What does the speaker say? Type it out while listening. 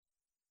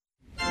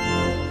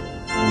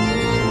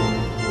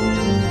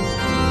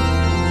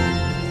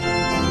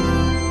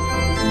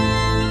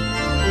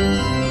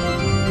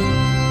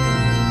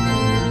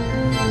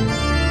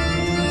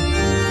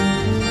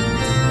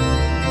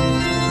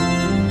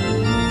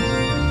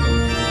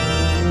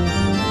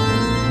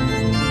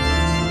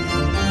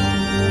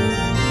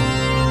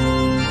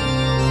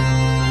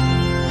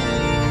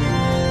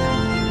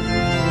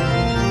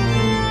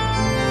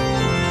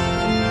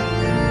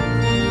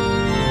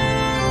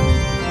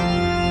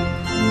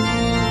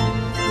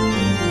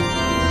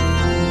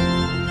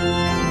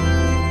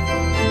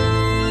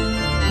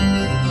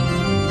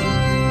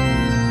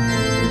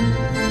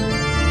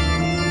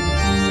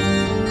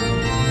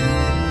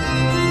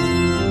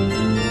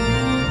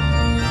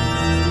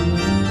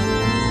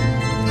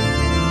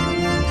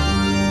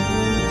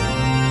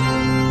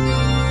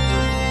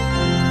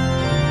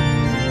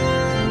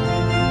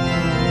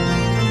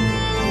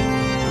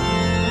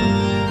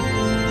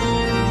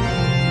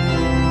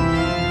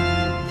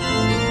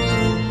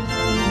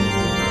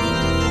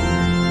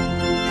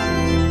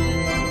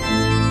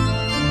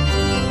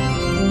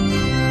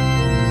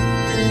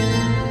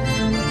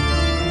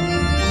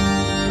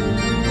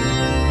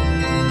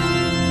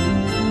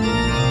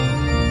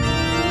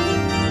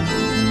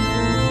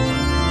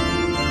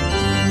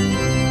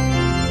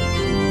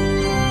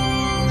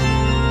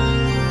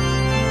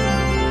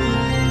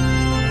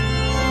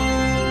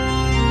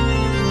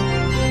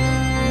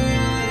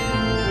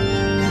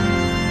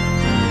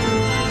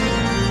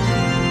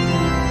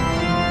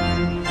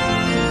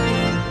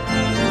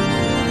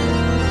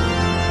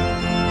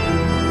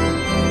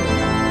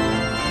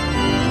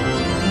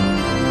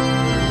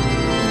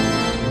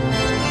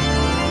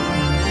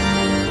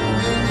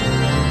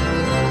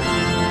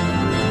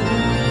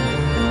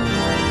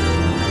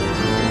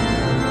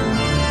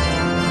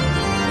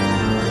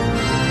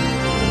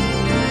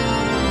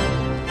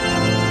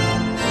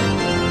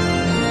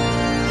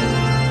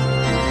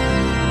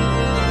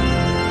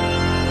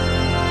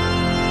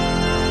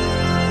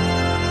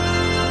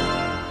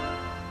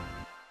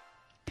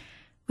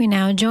We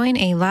now join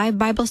a live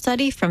Bible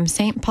study from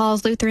St.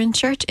 Paul's Lutheran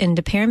Church in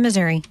De Pere,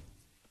 Missouri.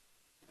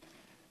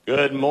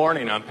 Good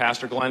morning. I'm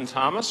Pastor Glenn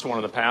Thomas, one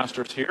of the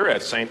pastors here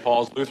at St.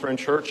 Paul's Lutheran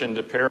Church in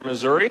De Pere,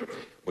 Missouri.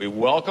 We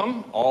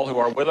welcome all who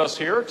are with us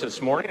here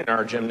this morning in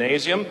our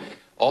gymnasium.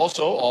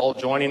 Also, all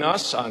joining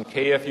us on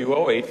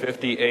KFUO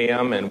 850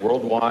 AM and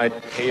worldwide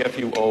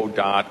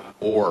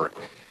KFUO.org.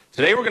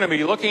 Today we're going to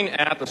be looking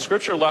at the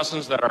scripture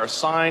lessons that are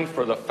assigned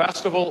for the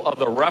Festival of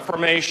the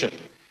Reformation.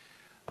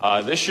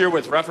 This year,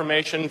 with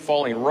Reformation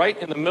falling right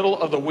in the middle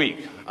of the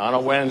week on a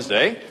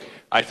Wednesday,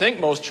 I think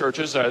most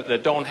churches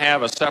that don't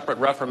have a separate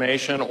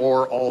Reformation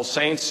or All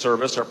Saints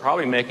service are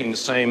probably making the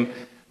same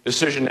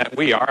decision that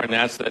we are, and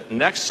that's that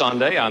next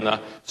Sunday, on the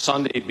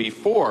Sunday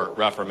before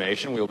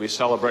Reformation, we'll be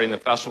celebrating the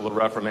Festival of the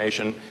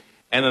Reformation,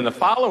 and then the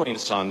following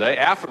Sunday,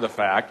 after the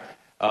fact,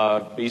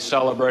 be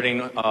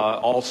celebrating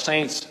All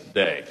Saints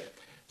Day.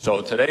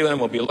 So today then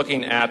we'll be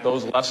looking at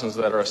those lessons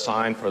that are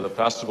assigned for the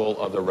Festival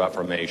of the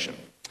Reformation.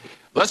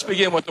 Let's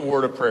begin with the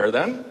word of prayer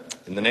then.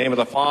 In the name of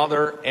the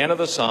Father, and of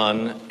the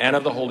Son, and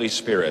of the Holy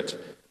Spirit.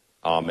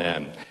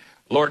 Amen.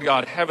 Lord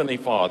God, Heavenly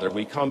Father,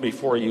 we come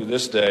before you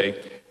this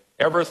day,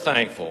 ever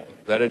thankful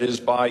that it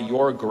is by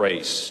your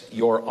grace,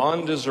 your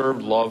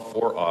undeserved love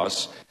for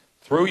us,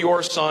 through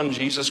your Son,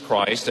 Jesus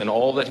Christ, and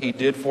all that he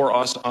did for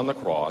us on the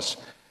cross,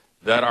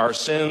 that our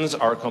sins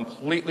are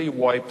completely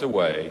wiped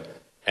away,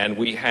 and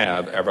we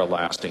have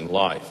everlasting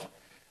life.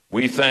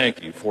 We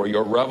thank you for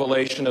your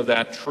revelation of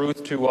that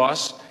truth to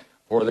us,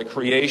 for the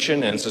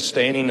creation and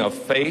sustaining of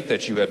faith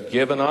that you have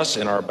given us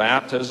in our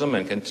baptism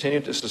and continue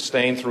to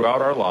sustain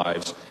throughout our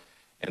lives,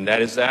 and that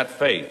is that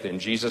faith in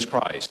Jesus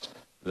Christ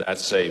that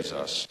saves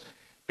us.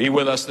 Be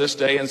with us this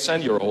day and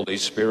send your Holy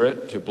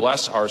Spirit to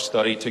bless our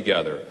study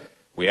together.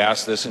 We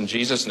ask this in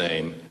Jesus'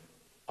 name.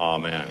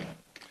 Amen.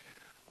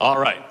 All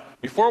right.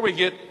 Before we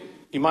get,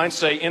 you might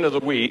say, into the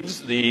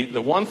weeds, the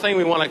one thing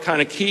we want to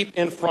kind of keep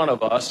in front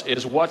of us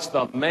is what's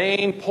the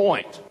main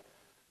point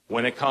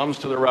when it comes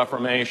to the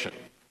Reformation.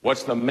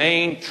 What's the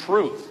main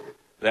truth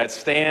that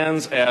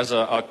stands as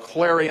a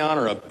clarion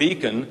or a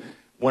beacon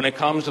when it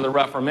comes to the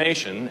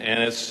Reformation?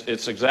 And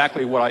it's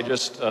exactly what I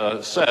just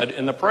said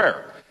in the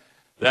prayer,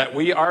 that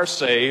we are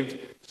saved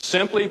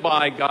simply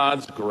by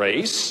God's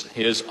grace,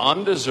 his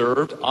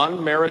undeserved,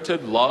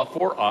 unmerited love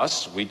for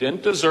us. We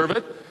didn't deserve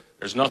it.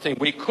 There's nothing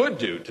we could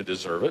do to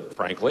deserve it,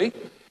 frankly.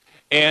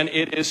 And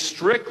it is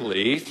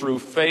strictly through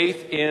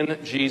faith in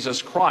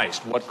Jesus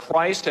Christ. What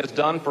Christ has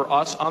done for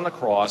us on the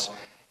cross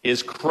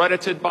is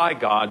credited by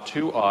God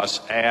to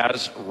us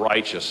as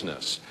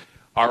righteousness.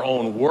 Our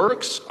own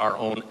works, our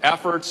own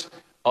efforts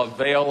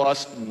avail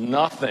us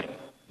nothing,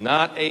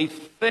 not a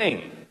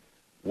thing,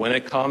 when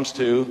it comes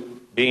to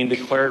being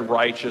declared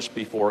righteous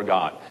before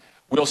God.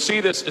 We'll see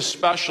this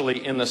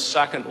especially in the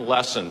second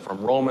lesson from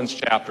Romans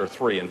chapter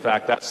 3. In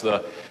fact, that's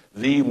the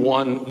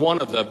one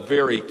of the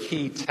very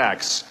key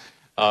texts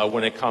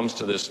when it comes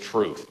to this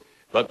truth.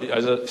 But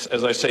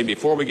as I say,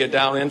 before we get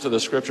down into the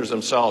scriptures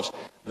themselves,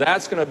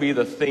 that's going to be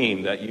the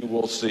theme that you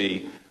will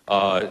see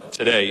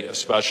today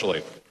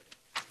especially.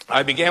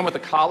 I began with the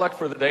collect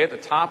for the day at the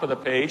top of the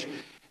page.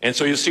 And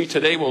so you see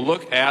today we'll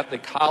look at the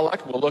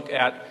collect. We'll look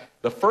at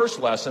the first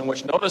lesson,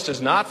 which notice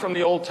is not from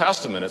the Old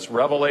Testament. It's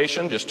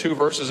Revelation, just 2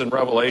 verses in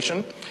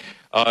Revelation.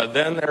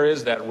 Then there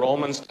is that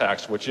Romans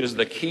text, which is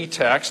the key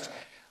text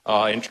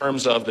in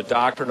terms of the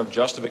doctrine of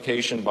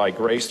justification by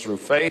grace through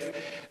faith.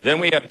 Then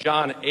we have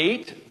John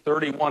 8,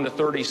 31 to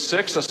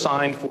 36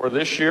 assigned for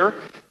this year.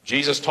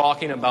 Jesus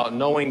talking about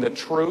knowing the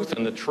truth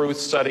and the truth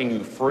setting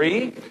you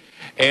free.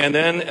 And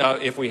then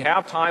if we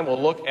have time,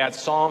 we'll look at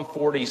Psalm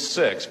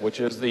 46,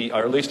 which is or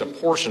at least a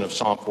portion of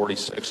Psalm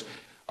 46,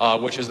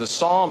 which is the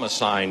psalm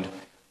assigned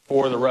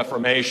for the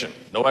Reformation.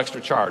 No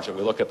extra charge if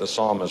we look at the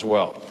psalm as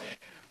well.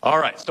 All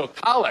right, so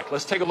collect.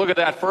 Let's take a look at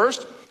that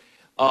first.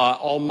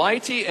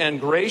 Almighty and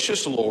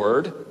gracious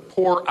Lord,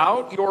 pour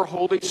out your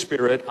Holy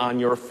Spirit on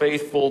your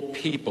faithful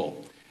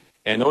people.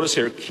 And notice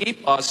here,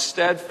 keep us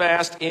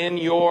steadfast in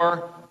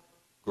your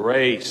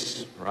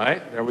grace.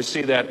 Right? There we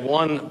see that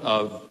one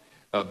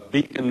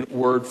beacon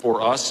word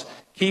for us.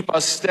 Keep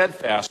us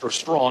steadfast or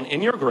strong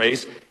in your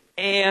grace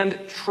and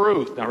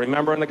truth. Now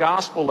remember in the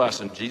gospel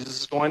lesson,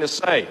 Jesus is going to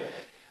say,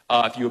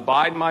 if you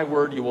abide in my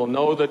word, you will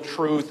know the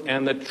truth,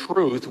 and the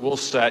truth will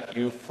set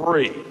you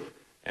free.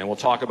 And we'll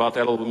talk about that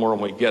a little bit more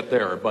when we get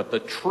there. But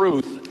the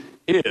truth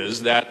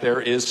is that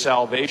there is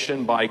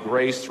salvation by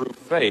grace through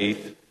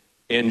faith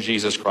in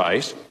Jesus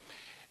Christ.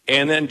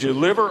 And then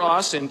deliver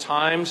us in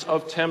times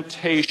of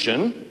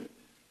temptation.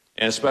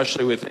 And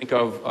especially we think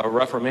of a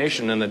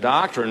Reformation and the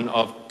doctrine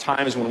of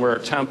times when we're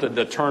tempted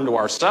to turn to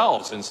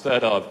ourselves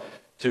instead of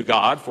to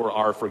God for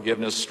our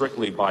forgiveness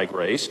strictly by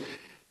grace.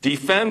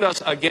 Defend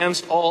us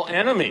against all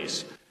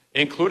enemies,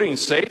 including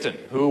Satan,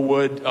 who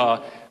would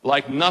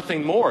like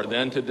nothing more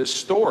than to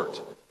distort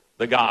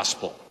the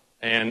gospel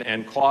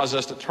and cause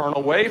us to turn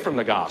away from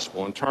the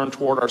gospel and turn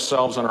toward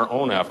ourselves and our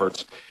own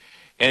efforts.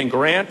 And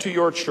grant to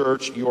your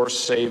church your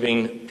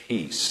saving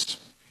peace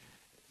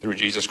through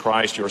Jesus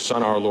Christ, your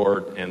Son, our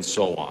Lord, and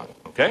so on.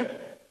 Okay?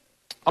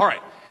 All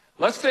right.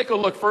 let's take a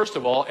look, first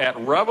of all, at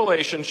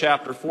Revelation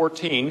chapter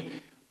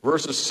 14,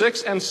 verses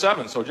 6 and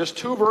 7. So just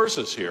 2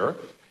 verses here.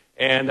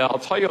 And I'll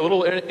tell you a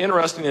little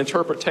interesting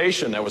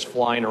interpretation that was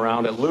flying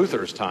around at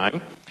Luther's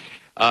time.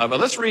 But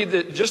let's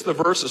read just the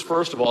verses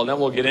first of all, and then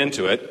we'll get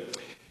into it.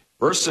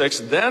 Verse 6,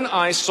 "Then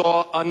I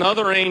saw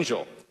another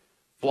angel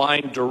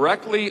flying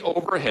directly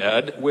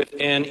overhead with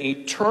an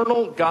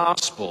eternal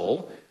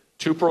gospel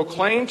to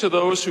proclaim to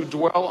those who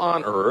dwell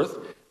on earth,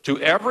 to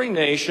every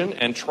nation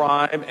and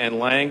tribe and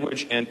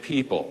language and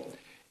people.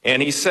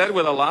 And he said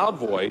with a loud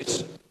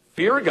voice,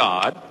 'Fear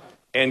God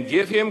and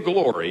give him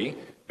glory,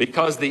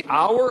 because the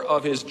hour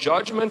of his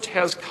judgment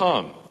has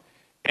come,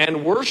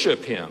 and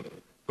worship him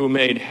who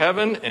made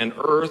heaven and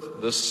earth,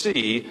 the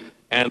sea,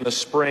 and the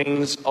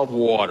springs of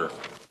water.'"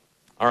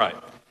 All right.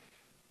 What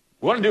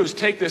we want to do is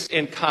take this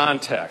in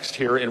context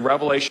here in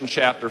Revelation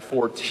chapter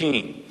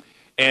 14.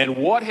 And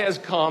what has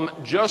come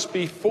just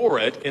before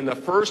it in the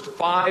first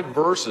 5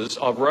 verses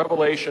of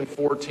Revelation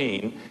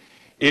 14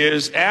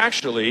 is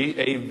actually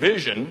a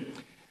vision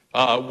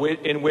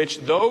in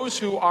which those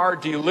who are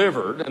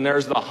delivered, and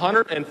there's the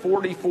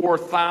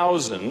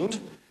 144,000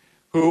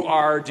 who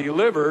are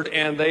delivered,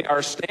 and they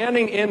are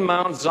standing in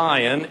Mount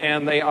Zion,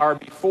 and they are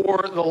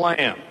before the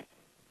Lamb.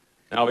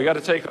 Now, we got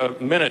to take a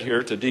minute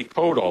here to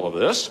decode all of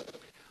this.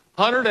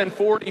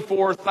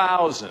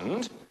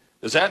 144,000,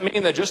 does that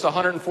mean that just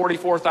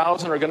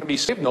 144,000 are going to be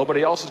saved?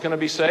 Nobody else is going to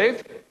be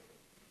saved?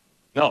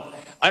 No.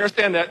 I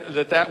understand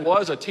that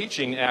was a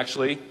teaching,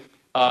 actually,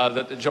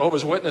 that the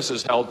Jehovah's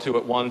Witnesses held to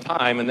at one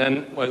time, and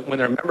then when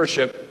their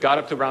membership got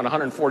up to around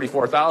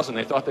 144,000,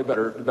 they thought they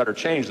better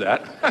change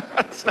that.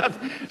 It's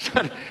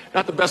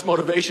not the best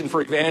motivation for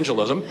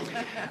evangelism.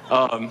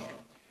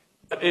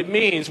 It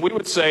means, we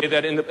would say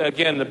that,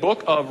 the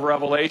book of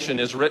Revelation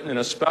is written in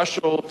a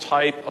special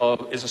type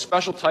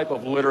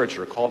of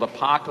literature called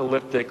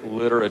apocalyptic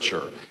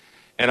literature.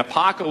 And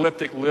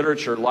apocalyptic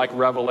literature, like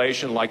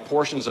Revelation, like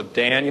portions of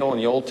Daniel in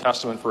the Old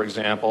Testament, for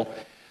example,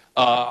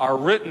 are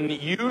written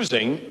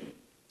using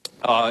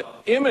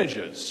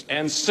images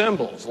and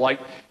symbols, like,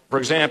 for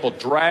example,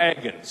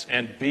 dragons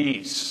and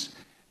beasts.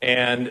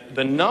 And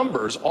the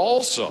numbers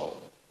also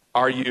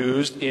are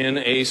used in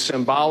a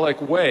symbolic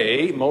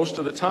way most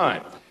of the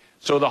time.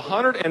 So the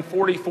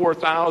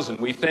 144,000,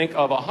 we think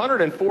of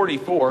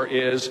 144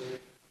 is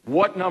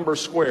what number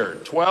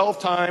squared? 12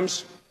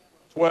 times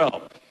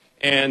 12.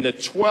 And the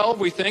 12,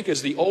 we think,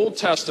 is the Old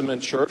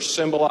Testament church,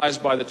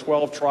 symbolized by the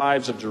 12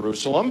 tribes of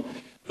Jerusalem.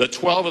 The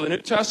 12 of the New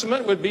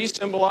Testament would be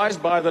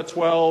symbolized by the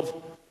 12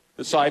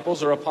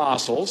 disciples or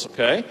apostles,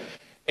 okay?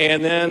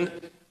 And then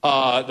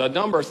the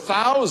number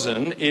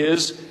 1,000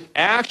 is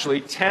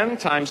actually 10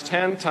 times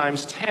 10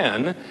 times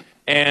 10,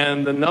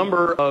 and the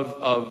number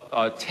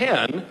of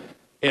 10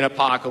 in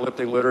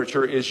apocalyptic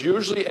literature is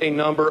usually a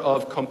number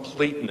of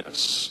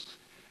completeness.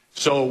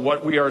 So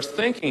what we are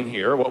thinking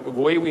here, the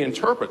way we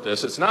interpret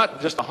this, it's not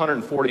just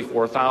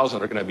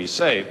 144,000 are going to be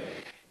saved.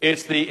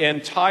 It's the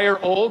entire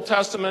Old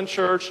Testament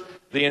church,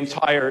 the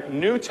entire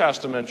New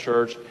Testament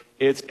church.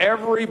 It's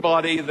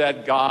everybody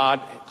that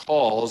God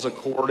calls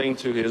according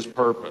to his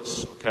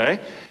purpose, okay?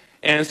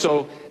 And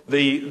so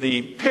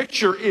the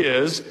picture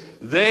is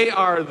they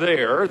are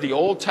there. The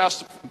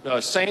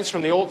saints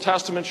from the Old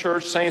Testament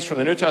church, saints from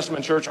the New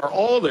Testament church are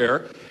all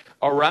there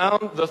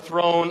around the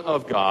throne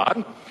of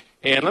God.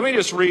 And let me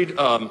just read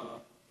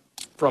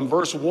from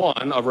verse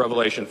 1 of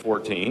Revelation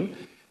 14.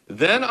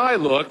 "Then I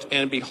looked,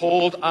 and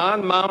behold,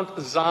 on Mount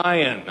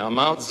Zion." Now,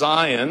 Mount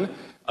Zion,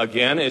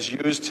 again, is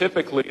used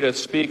typically to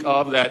speak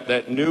of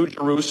that new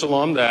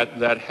Jerusalem,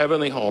 that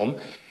heavenly home,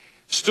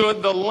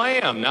 stood the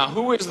Lamb. Now,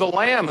 who is the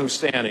Lamb who's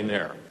standing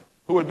there?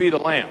 Who would be the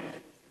Lamb?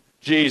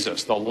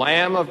 Jesus, the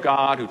Lamb of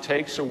God who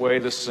takes away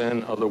the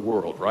sin of the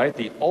world, right?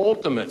 The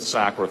ultimate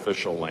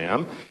sacrificial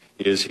Lamb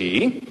is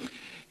he.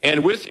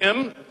 And with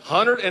him,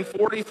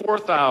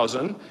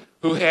 144,000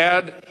 who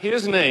had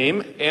his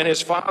name and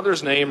his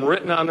Father's name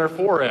written on their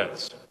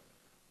foreheads.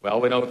 Well,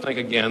 we don't think,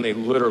 again, they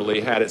literally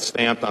had it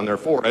stamped on their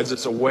foreheads.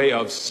 It's a way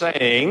of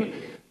saying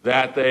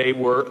that they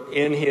were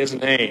in his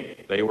name.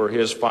 They were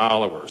his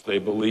followers. They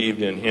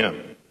believed in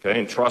him, okay,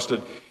 and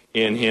trusted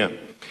in him.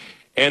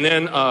 And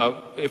then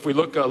if we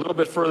look a little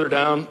bit further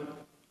down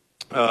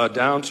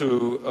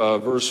to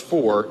verse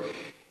 4,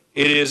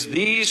 "It is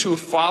these who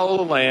follow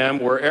the Lamb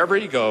wherever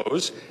he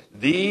goes.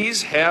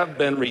 These have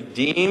been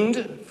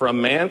redeemed from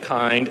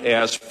mankind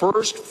as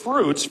first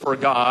fruits for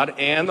God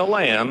and the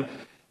Lamb,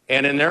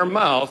 and in their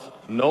mouth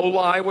no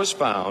lie was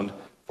found,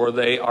 for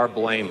they are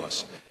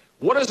blameless."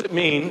 What does it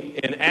mean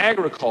in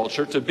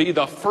agriculture to be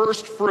the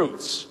first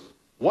fruits?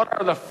 What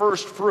are the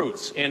first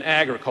fruits in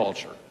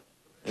agriculture?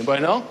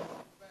 Anybody know?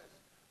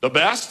 The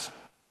best?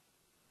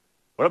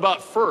 What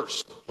about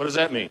first? What does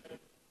that mean?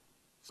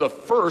 It's the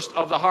first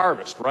of the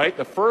harvest, right?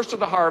 The first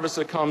of the harvest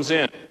that comes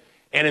in.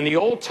 And in the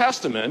Old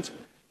Testament,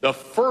 the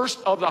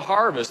first of the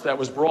harvest that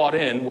was brought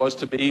in was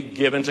to be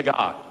given to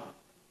God.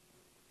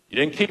 You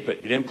didn't keep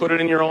it. You didn't put it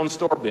in your own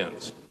store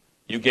bins.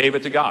 You gave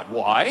it to God.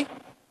 Why?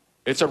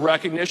 It's a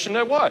recognition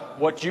that what?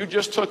 What you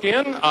just took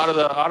in out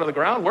of the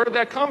ground, where did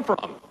that come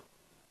from?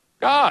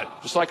 God,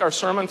 just like our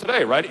sermon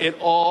today, right? It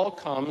all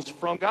comes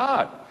from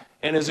God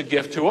and is a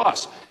gift to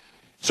us.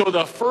 So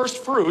the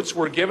first fruits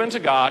were given to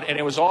God, and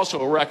it was also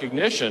a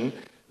recognition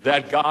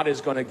that God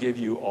is going to give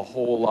you a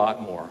whole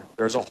lot more.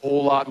 There's a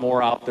whole lot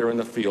more out there in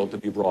the field to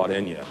be brought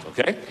in yet,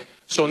 okay?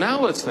 So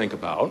now let's think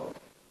about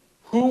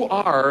who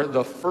are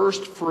the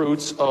first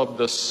fruits of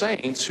the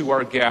saints who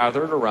are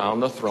gathered around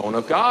the throne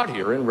of God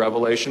here in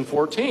Revelation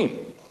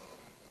 14.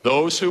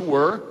 Those who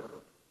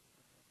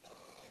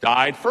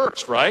died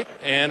first, right?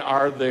 And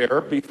are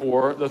there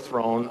before the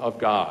throne of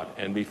God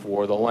and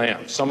before the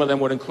Lamb. Some of them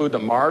would include the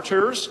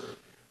martyrs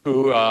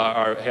who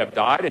have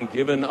died and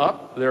given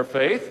up their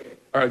faith,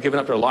 or given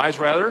up their lives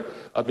rather,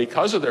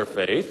 because of their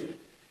faith.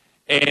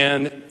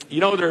 And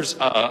there's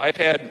I've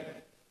had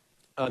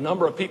a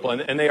number of people,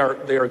 and they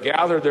are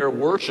gathered there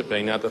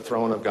worshiping at the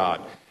throne of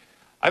God.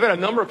 I've had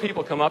a number of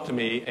people come up to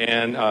me,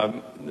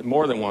 and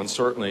more than one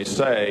certainly,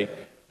 say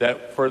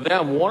that for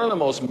them, one of the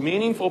most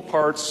meaningful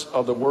parts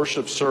of the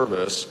worship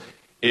service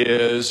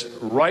is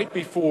right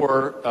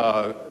before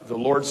the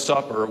Lord's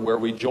Supper, where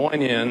we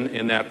join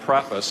in that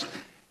preface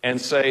and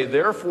say,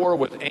 therefore,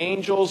 with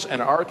angels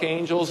and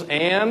archangels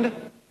and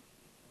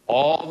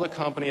all the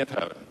company of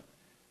heaven,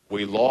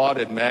 we laud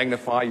and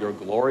magnify your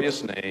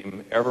glorious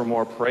name,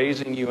 evermore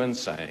praising you and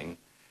saying,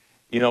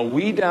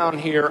 we down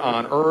here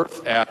on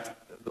earth at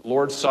the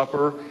Lord's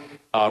Supper,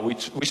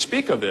 we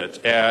speak of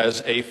it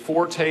as a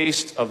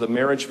foretaste of the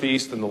marriage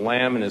feast and the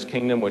Lamb and his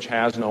kingdom which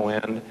has no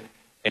end.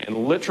 And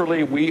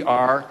literally we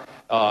are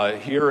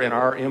here in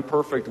our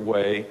imperfect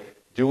way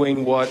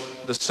doing what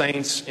the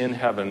saints in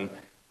heaven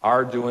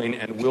are doing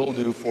and will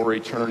do for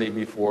eternity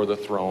before the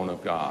throne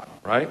of God,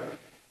 right?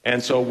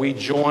 And so we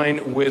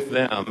join with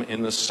them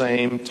in the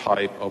same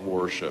type of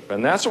worship.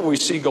 And that's what we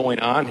see going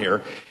on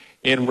here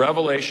in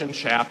Revelation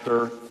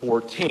chapter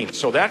 14.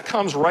 So that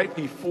comes right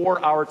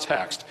before our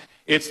text.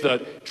 It's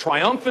the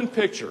triumphant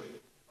picture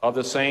of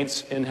the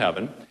saints in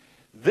heaven.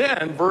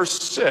 Then verse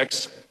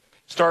 6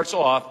 starts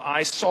off,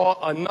 I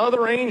saw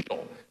another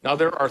angel. Now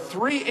there are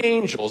three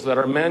angels that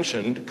are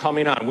mentioned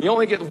coming on. We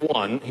only get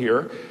one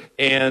here.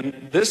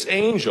 And this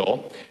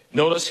angel,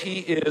 notice he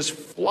is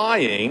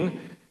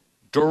flying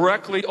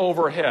directly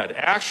overhead.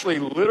 Actually,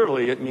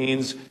 literally, it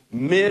means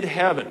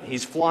mid-heaven.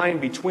 He's flying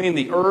between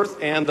the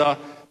earth and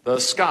the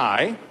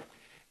sky.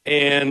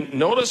 And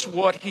notice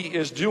what he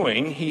is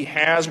doing. He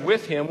has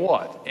with him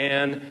what?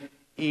 An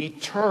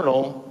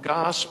eternal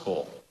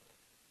gospel.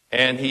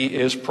 And he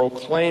is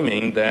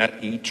proclaiming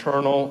that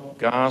eternal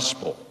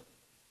gospel.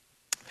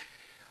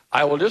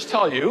 I will just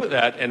tell you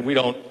that, and we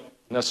don't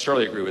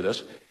necessarily agree with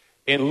this,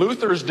 in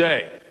Luther's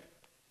day,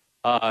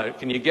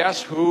 can you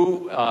guess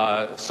who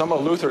some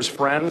of Luther's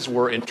friends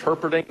were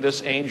interpreting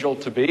this angel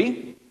to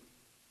be?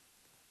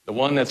 The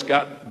one that's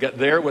got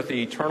there with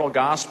the eternal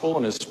gospel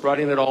and is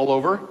spreading it all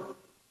over?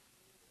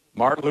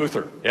 Martin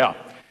Luther, yeah.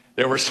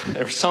 There were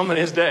some in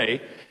his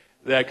day,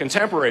 that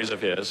contemporaries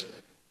of his,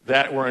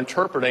 that were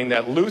interpreting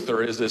that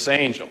Luther is this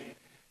angel.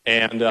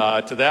 And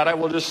to that I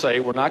will just say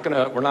we're not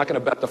gonna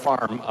bet the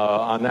farm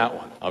on that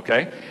one.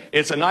 Okay,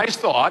 it's a nice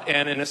thought,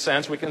 and in a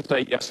sense we can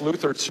say yes,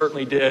 Luther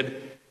certainly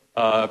did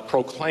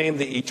proclaim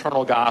the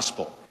eternal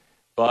gospel.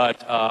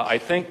 But I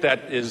think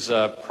that is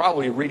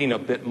probably reading a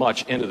bit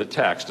much into the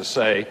text to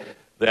say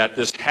that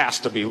this has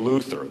to be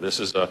Luther.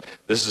 This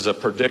is a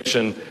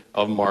prediction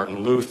of Martin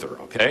Luther.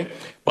 Okay,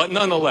 but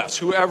nonetheless,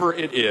 whoever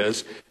it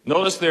is,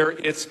 notice there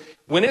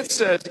when it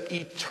says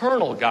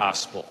eternal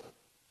gospel.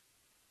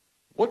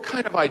 What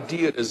kind of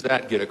idea does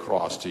that get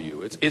across to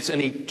you? It's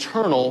an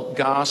eternal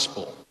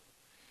gospel.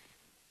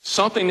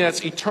 Something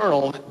that's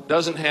eternal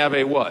doesn't have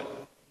a what?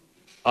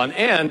 An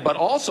end, but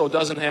also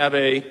doesn't have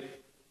a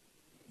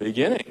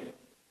beginning.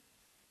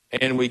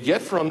 And we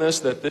get from this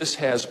that this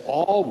has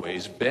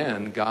always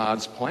been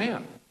God's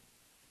plan.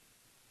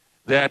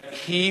 That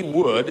he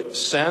would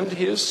send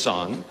his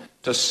son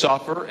to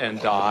suffer and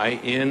die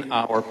in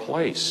our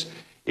place.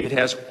 It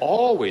has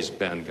always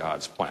been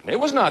God's plan. It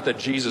was not that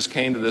Jesus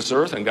came to this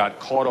earth and got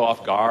caught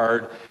off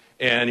guard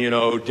and,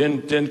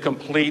 didn't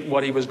complete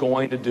what he was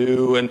going to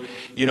do and,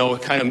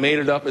 kind of made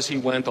it up as he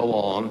went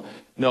along.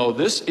 No,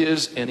 this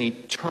is an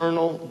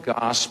eternal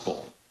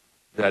gospel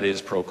that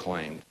is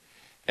proclaimed.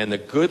 And the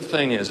good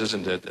thing is,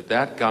 isn't it,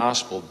 that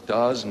gospel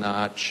does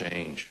not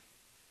change.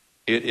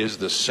 It is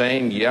the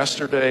same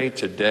yesterday,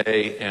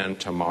 today, and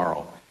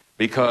tomorrow.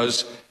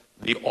 Because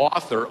the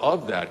author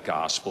of that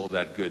gospel,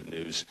 that good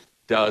news,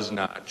 does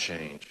not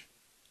change.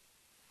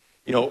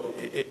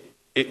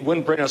 It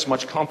wouldn't bring us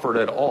much comfort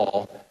at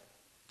all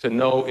to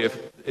know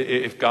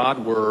if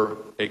God were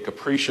a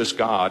capricious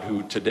God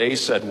who today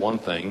said one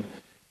thing,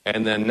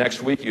 and then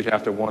next week you'd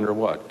have to wonder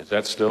what? Is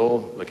that still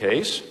the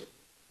case?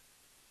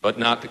 But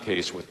not the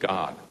case with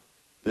God.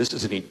 This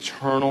is an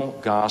eternal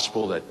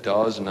gospel that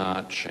does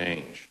not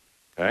change.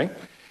 Okay?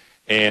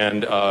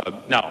 And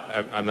now,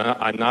 I'm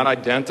not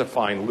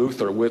identifying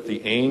Luther with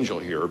the angel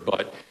here,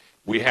 but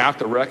we have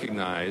to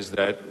recognize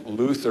that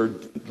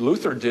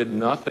Luther did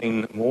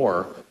nothing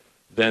more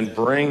than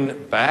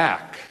bring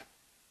back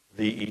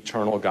the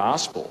eternal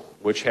gospel,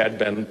 which had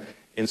been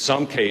in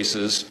some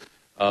cases,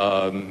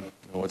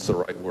 what's the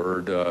right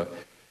word,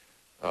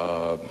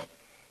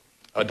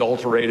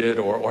 adulterated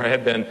or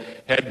had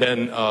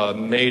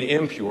been made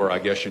impure, I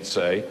guess you'd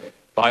say,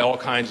 by all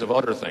kinds of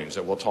other things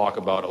that we'll talk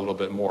about a little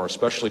bit more,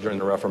 especially during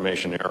the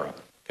Reformation era.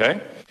 Okay?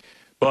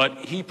 But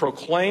he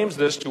proclaims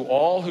this to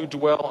all who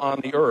dwell on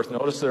the earth.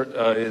 Notice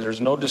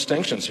there's no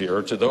distinctions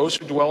here. To those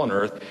who dwell on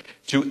earth,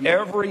 to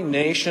every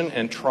nation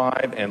and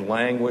tribe and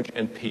language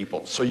and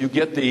people. So you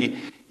get the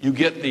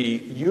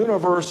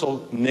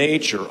universal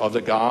nature of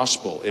the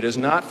gospel. It is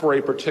not for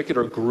a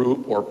particular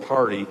group or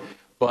party,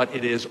 but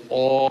it is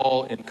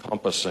all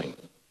encompassing.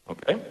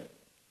 Okay?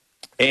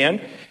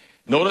 And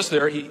notice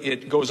there,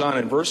 it goes on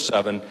in verse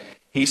 7,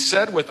 he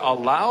said with a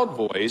loud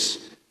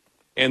voice,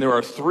 and there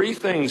are three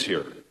things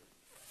here.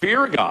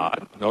 Fear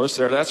God, notice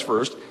there, that's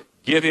first.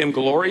 Give him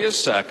glory is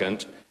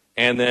second,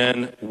 and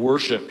then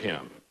worship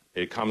him.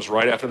 It comes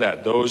right after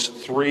that. Those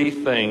three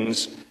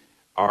things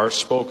are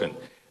spoken.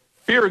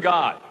 Fear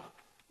God.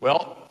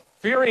 Well,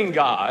 fearing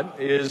God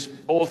is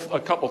both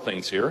a couple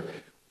things here.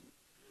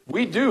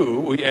 We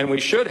do, and we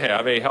should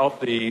have a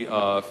healthy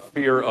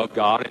fear of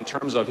God in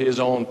terms of his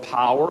own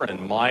power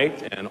and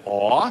might and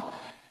awe.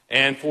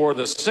 And for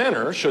the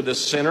sinner, should the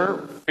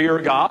sinner fear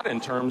God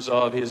in terms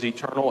of his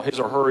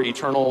or her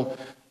eternal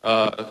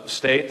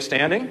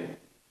standing?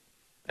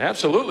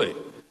 Absolutely.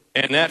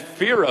 And that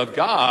fear of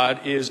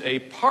God is a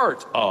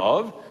part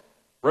of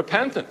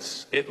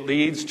repentance. It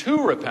leads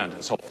to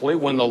repentance, hopefully,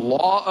 when the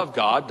law of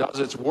God does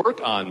its work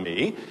on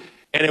me.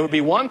 And it would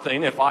be one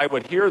thing if I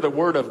would hear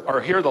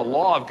hear the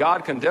law of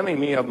God condemning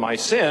me of my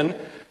sin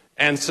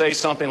and say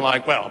something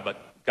like, well, but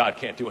God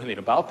can't do anything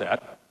about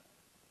that.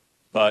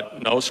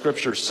 But no,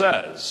 Scripture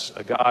says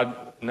God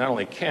not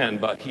only can,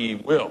 but he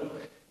will.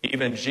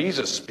 Even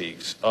Jesus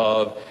speaks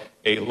of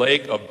a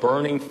lake of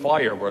burning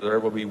fire where there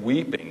will be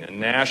weeping and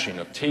gnashing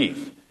of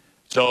teeth.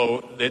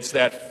 So it's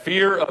that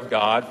fear of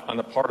God on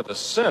the part of the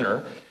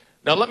sinner.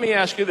 Now let me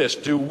ask you this.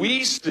 Do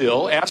we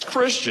still, as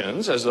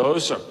Christians,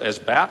 as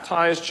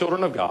baptized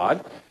children of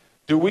God,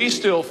 do we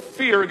still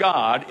fear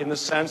God in the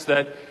sense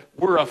that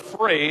we're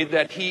afraid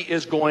that he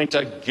is going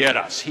to get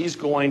us? He's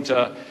going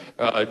to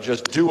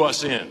just do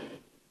us in?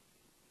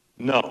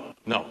 No.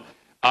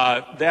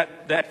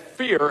 That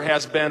fear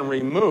has been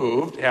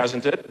removed,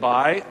 hasn't it,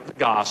 by the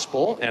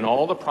gospel and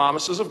all the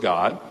promises of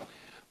God.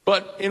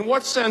 But in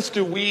what sense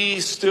do we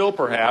still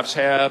perhaps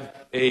have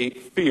a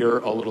fear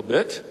a little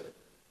bit,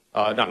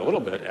 not a little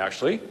bit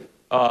actually,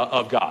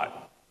 of God?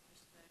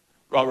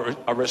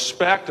 A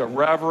respect, a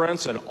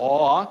reverence, an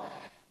awe.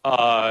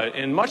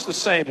 In much the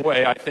same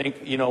way, I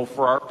think,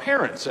 for our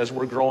parents as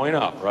we're growing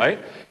up, right?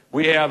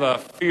 We have a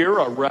fear,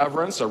 a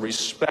reverence, a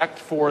respect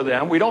for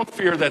them. We don't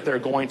fear that they're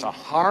going to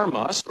harm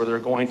us or they're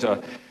going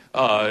to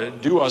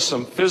do us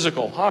some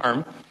physical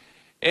harm.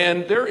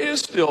 And there is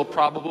still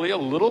probably a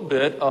little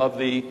bit of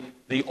the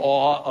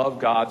awe of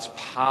God's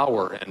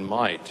power and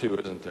might, too,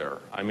 isn't there?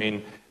 I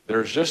mean,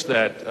 there's just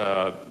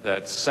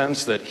that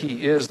sense that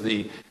he is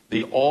the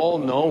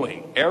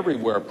all-knowing,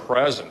 everywhere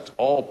present,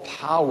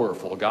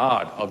 all-powerful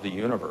God of the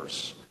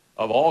universe,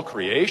 of all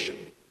creation.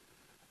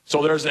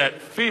 So there's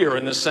that fear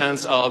in the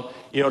sense of,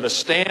 to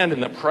stand in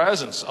the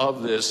presence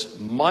of this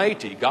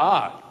mighty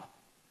God.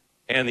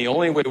 And the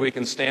only way we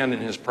can stand in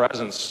his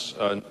presence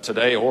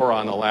today or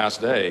on the last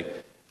day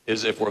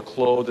is if we're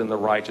clothed in the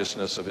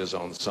righteousness of his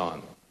own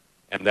Son.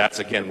 And that's,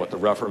 again, what the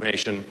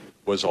Reformation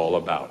was all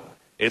about.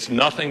 It's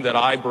nothing that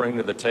I bring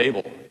to the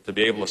table to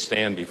be able to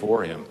stand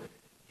before him.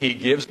 He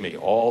gives me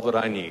all that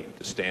I need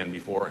to stand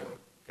before him.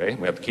 Okay?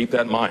 We have to keep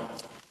that in mind.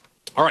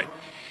 All right.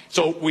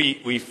 So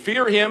we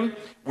fear him,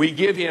 we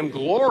give him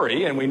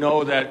glory, and we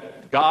know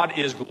that God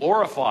is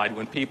glorified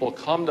when people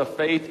come to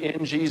faith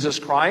in Jesus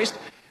Christ.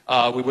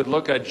 We would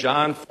look at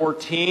John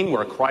 14,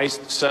 where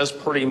Christ says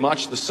pretty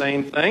much the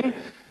same thing,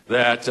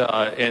 that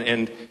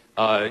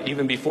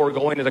even before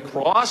going to the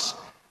cross,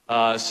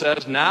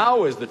 says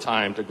now is the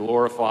time to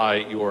glorify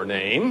your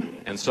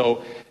name. And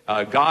so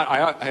God,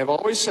 I have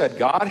always said,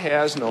 God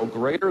has no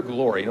greater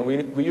glory.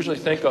 We usually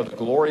think of the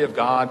glory of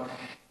God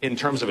in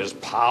terms of his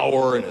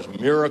power and his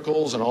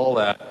miracles and all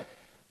that.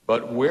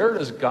 But where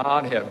does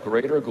God have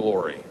greater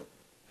glory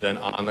than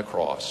on the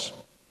cross?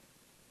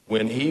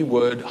 When he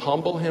would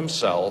humble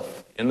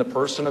himself in the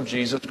person of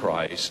Jesus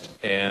Christ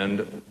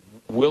and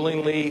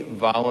willingly,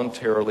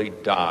 voluntarily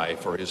die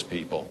for his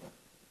people.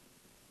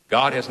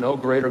 God has no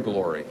greater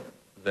glory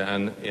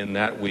than in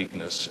that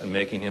weakness and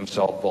making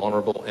himself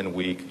vulnerable and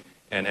weak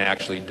and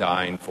actually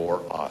dying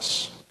for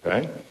us.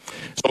 Okay?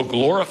 So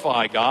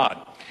glorify God.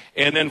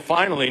 And then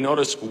finally,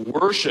 notice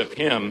worship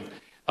him.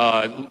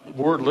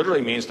 Word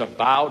literally means to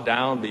bow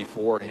down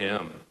before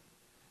him.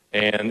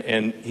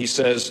 And he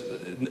says,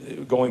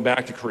 going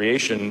back to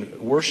creation,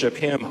 worship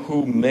him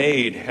who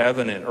made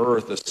heaven and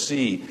earth, the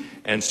sea,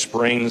 and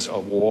springs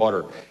of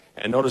water.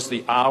 And notice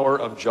the hour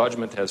of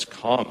judgment has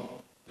come,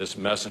 this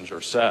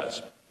messenger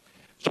says.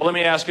 So let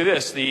me ask you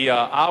this. The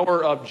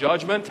hour of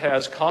judgment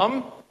has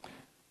come.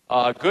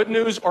 Good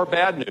news or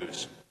bad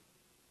news?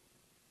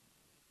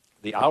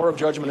 The hour of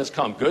judgment has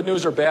come. Good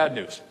news or bad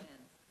news?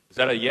 Is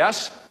that a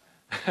yes?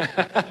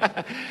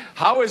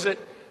 How is it,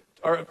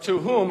 or to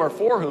whom or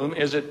for whom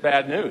is it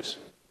bad news?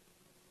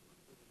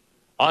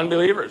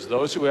 Unbelievers,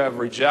 those who have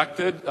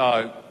rejected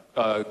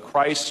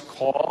Christ's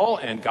call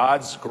and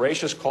God's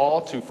gracious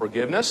call to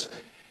forgiveness.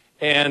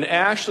 And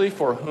actually,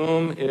 for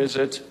whom is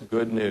it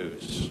good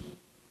news?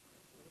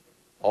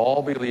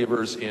 All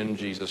believers in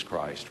Jesus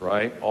Christ,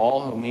 right?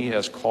 All whom he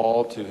has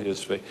called to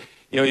his faith.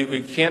 You know,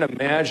 we can't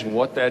imagine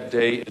what that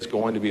day is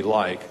going to be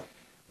like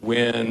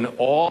when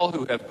all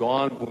who have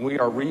gone, when we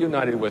are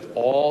reunited with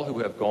all who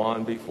have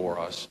gone before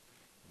us,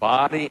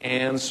 body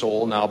and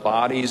soul. Now,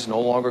 bodies no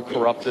longer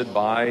corrupted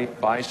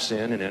by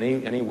sin in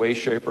any way,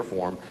 shape, or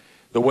form.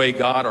 The way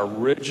God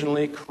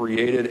originally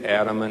created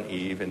Adam and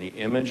Eve in the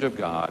image of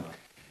God.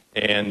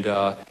 And,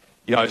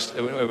 you know,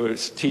 I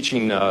was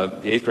teaching the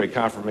 8th grade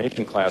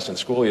confirmation class in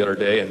school the other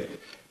day, and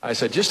I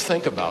said, just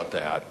think about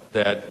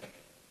that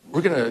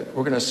we're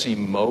gonna see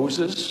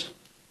Moses,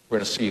 we're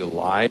going to see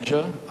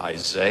Elijah,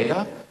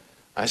 Isaiah.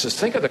 I says,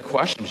 think of the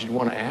questions you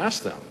want to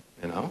ask them,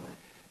 you know.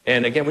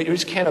 And again, we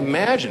just can't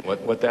imagine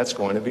what that's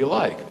going to be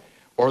like.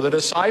 Or the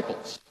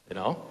disciples, you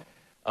know.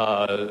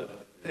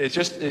 It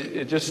just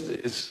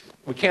is,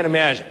 we can't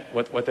imagine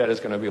what that is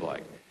going to be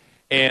like.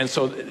 And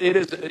so it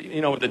is, you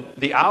know,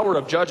 the hour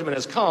of judgment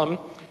has come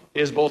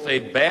is both a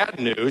bad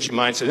news. You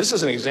might say this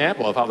is an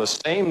example of how the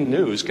same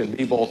news can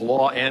be both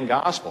law and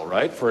gospel,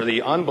 right? For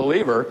the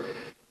unbeliever,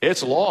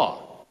 it's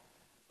law.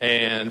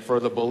 And for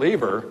the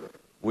believer,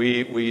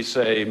 we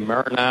say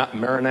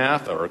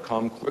Maranatha, or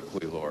come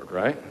quickly, Lord,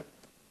 right?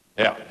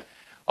 Yeah.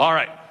 All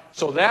right.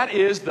 So that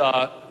is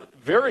the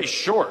very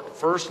short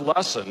first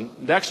lesson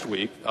next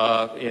week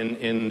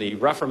in the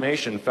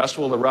Reformation,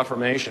 Festival of the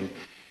Reformation.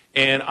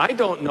 And I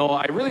don't know,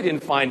 I really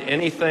didn't find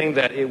anything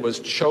that it was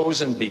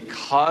chosen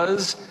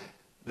because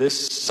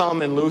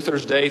some in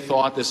Luther's day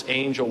thought this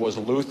angel was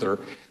Luther.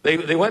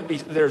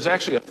 There's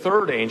actually a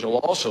third angel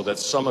also that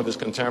some of his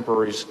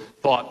contemporaries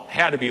thought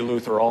had to be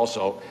Luther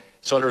also.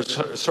 So there's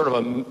sort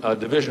of a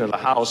division of the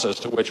house as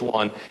to which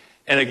one.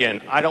 And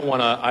again, I don't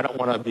want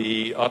to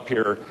be up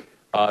here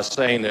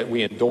saying that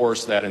we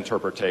endorse that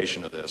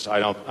interpretation of this. I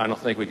don't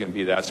think we can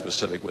be that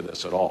specific with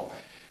this at all.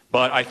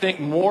 But I think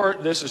more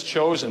this is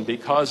chosen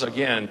because,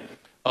 again,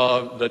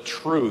 of the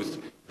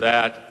truth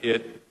that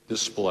it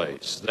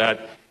displays.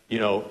 That, you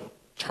know,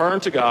 turn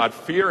to God,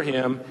 fear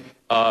him,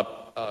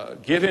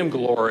 give him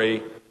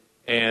glory,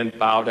 and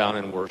bow down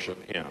and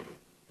worship him.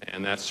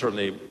 And that's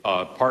certainly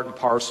part and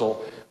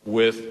parcel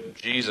with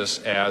Jesus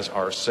as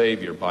our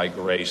Savior by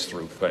grace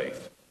through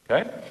faith.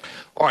 Okay?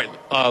 All right,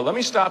 let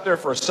me stop there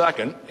for a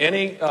second.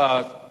 Any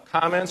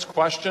comments,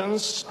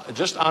 questions,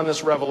 just on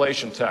this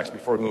Revelation text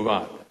before we move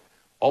on?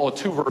 All of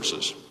 2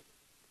 verses.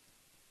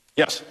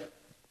 Yes?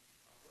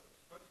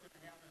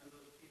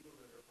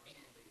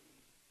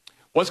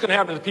 What's going to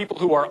happen to the people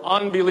who are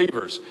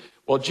unbelievers?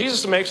 Well,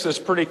 Jesus makes this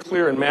pretty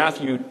clear in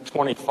Matthew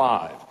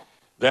 25,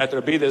 that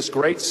there'll be this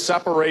great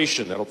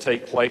separation that'll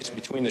take place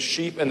between the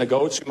sheep and the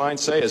goats, you might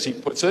say, as he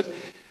puts it.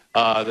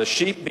 The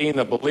sheep being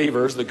the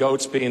believers, the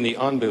goats being the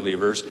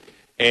unbelievers.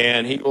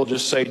 And he will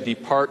just say,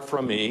 depart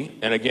from me.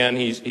 And again,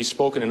 he's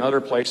spoken in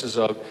other places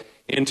of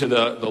into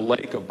the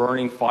lake of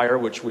burning fire,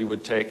 which we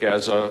would take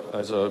as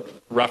a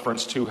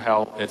reference to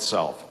hell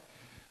itself.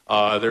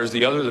 There's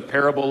the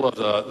parable of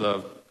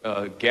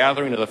the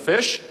gathering of the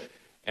fish,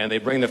 and they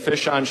bring the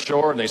fish on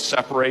shore and they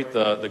separate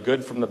the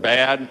good from the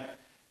bad,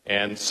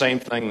 and same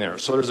thing there.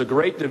 So there's a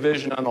great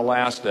division on the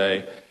last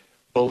day.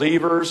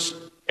 Believers,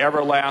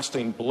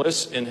 everlasting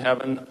bliss in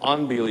heaven.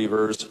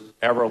 Unbelievers,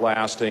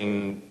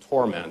 everlasting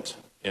torment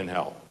in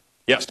hell.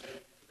 Yes?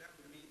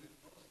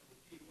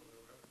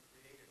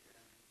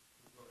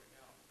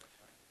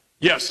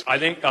 Yes, I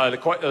think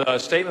the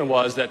statement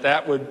was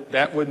that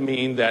would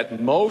mean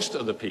that most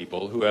of the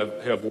people who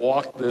have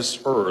walked this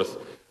earth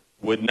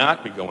would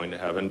not be going to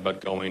heaven, but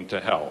going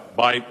to hell.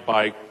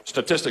 By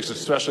statistics,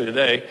 especially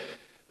today,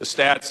 the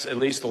stats, at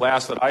least the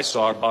last that I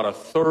saw, about a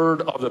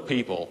third of the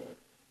people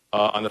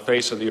on the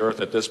face of the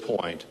earth at this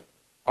point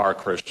are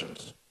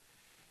Christians.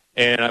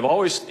 And I've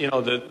always, you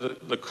know,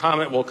 the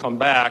comment will come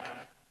back,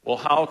 well,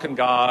 how can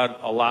God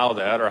allow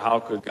that, or how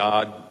could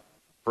God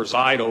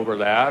preside over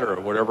that, or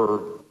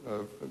whatever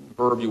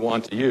verb you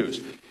want to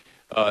use.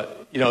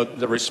 You know,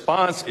 the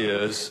response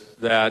is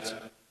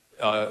that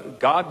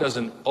God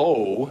doesn't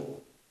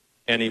owe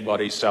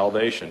anybody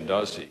salvation,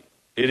 does he?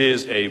 It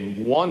is a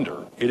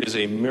wonder, it is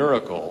a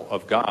miracle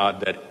of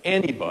God that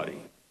anybody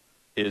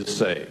is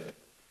saved.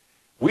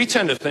 We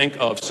tend to think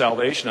of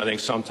salvation, I think,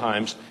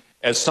 sometimes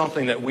as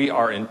something that we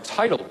are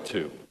entitled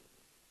to,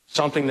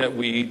 something that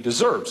we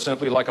deserve,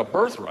 simply like a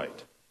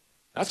birthright.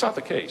 That's not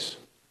the case.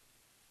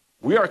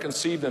 We are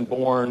conceived and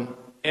born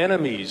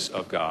enemies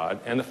of God,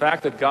 and the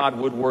fact that God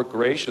would work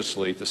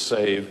graciously to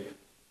save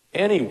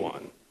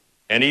anyone,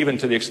 and even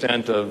to the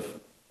extent of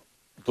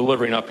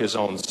delivering up his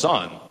own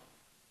son,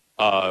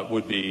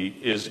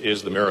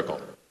 is the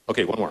miracle.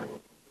 Okay, one more.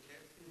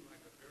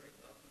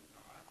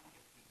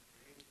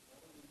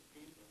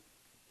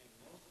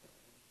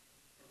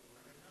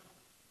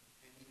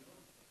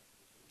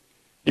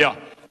 Yeah,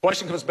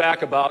 question comes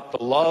back about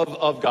the love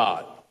of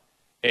God.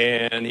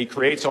 And he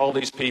creates all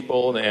these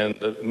people, and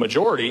the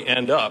majority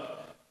end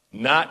up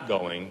not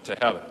going to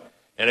heaven.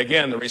 And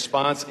again, the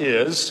response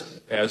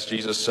is, as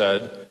Jesus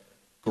said,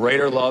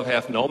 greater love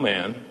hath no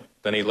man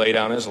than he lay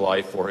down his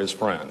life for his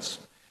friends.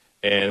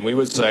 And we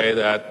would say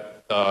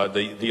that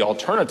the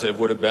alternative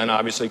would have been,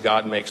 obviously,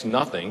 God makes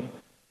nothing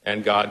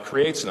and God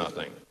creates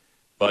nothing.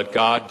 But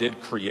God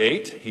did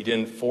create. He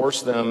didn't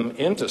force them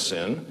into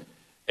sin.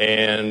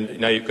 And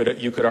now you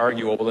could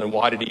argue, well, then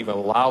why did he even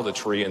allow the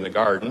tree in the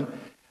garden?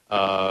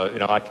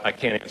 I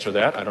can't answer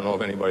that. I don't know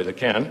of anybody that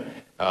can.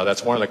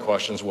 That's one of the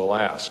questions we'll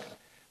ask.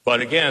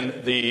 But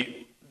again,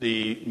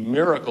 the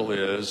miracle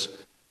is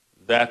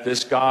that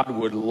this God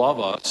would love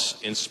us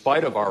in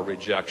spite of our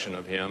rejection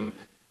of him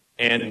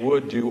and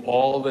would do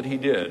all that he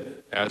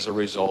did as a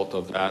result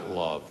of that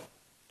love,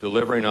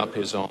 delivering up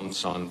his own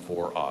son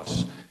for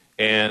us.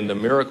 And the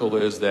miracle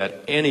is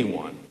that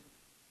anyone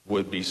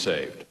would be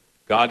saved.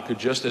 God could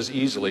just as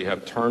easily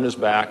have turned his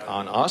back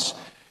on us.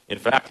 In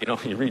fact,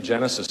 you read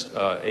Genesis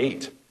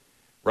 8,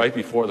 right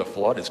before the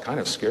flood, it's kind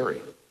of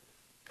scary.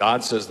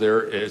 It says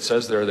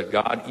there that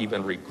God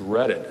even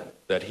regretted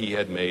that he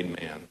had made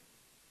man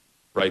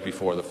right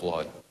before the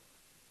flood.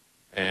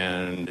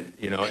 And,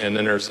 and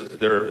then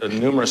there are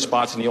numerous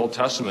spots in the Old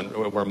Testament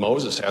where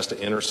Moses has to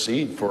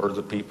intercede for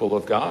the people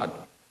of God.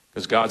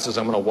 Because God says,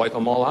 I'm going to wipe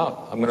them all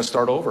out. I'm going to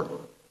start over.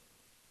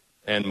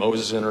 And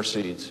Moses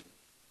intercedes.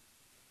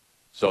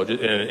 So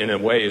in a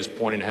way is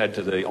pointing ahead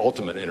to the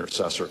ultimate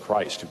intercessor,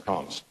 Christ, who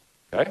comes.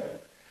 Okay?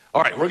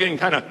 All right, we're getting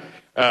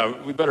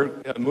we better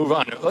move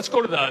on. Let's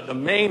go to the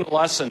main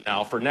lesson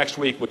now for next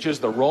week, which is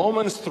the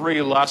Romans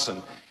 3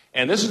 lesson.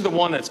 And this is the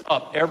one that's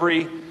up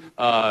every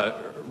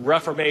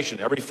Reformation,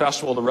 every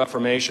festival of the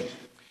Reformation.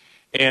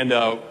 And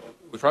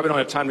we probably don't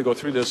have time to go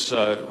through this,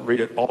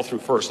 read it all through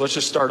first. Let's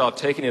just start out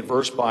taking it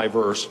verse by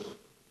verse.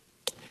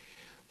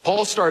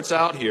 Paul starts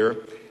out here,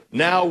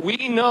 now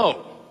we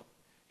know,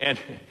 and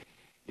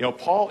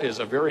Paul is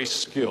a very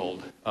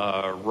skilled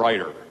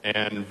writer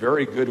and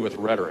very good with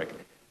rhetoric.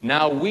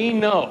 Now we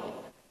know.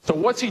 So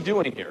what's he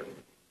doing here?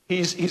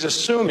 He's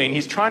assuming,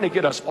 he's trying to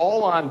get us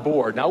all on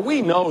board. Now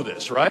we know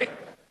this, right?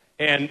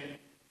 And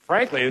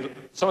frankly,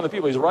 some of the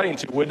people he's writing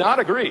to would not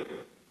agree.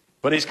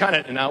 But he's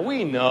now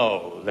we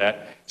know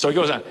that, so he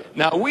goes on,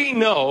 now we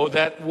know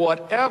that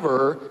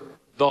whatever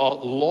the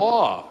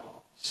law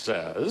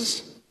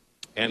says,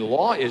 and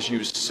law is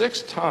used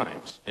 6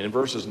 times in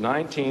verses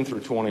 19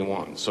 through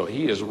 21. So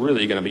he is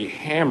really going to be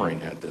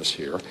hammering at this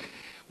here.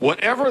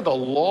 Whatever the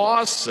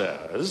law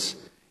says,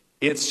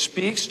 it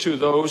speaks to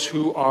those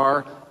who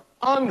are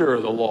under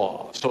the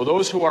law. So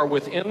those who are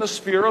within the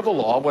sphere of the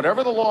law,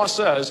 whatever the law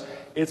says,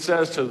 it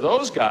says to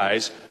those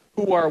guys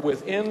who are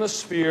within the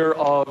sphere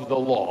of the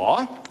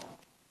law,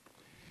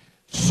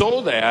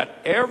 so that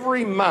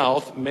every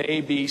mouth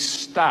may be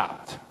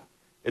stopped.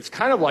 It's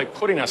kind of like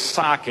putting a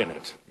sock in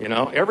it,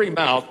 Every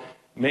mouth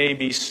may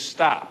be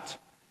stopped.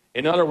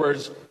 In other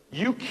words,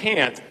 you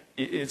can't,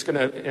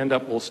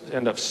 we'll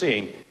end up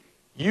seeing,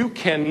 you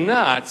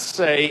cannot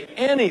say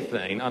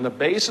anything on the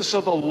basis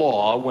of the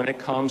law when it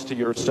comes to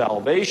your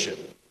salvation,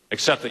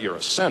 except that you're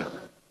a sinner.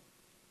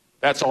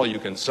 That's all you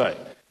can say.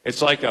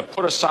 It's like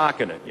put a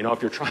sock in it,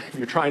 if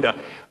you're trying to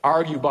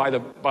argue by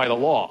the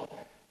law.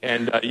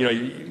 And,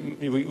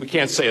 we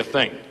can't say a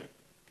thing,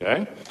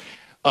 okay?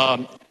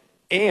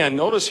 And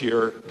notice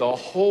here, the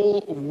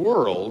whole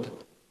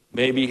world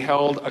may be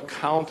held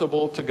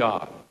accountable to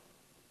God.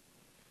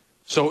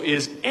 So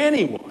is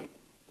anyone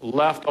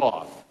left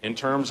off in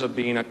terms of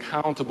being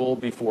accountable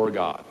before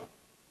God?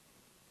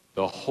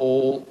 The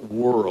whole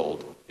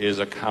world is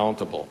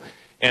accountable.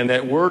 And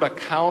that word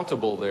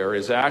accountable there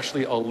is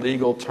actually a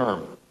legal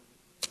term.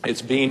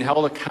 It's being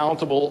held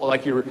accountable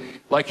like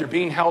you're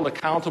being held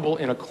accountable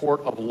in a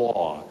court of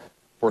law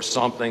for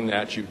something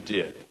that you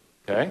did.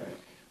 Okay?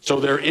 So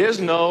there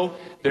is no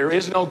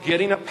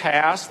getting a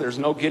pass, there's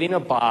no getting a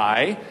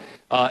by.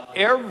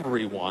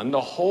 Everyone,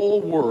 the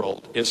whole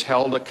world, is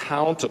held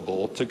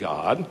accountable to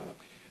God.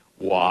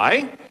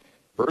 Why?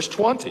 Verse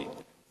 20.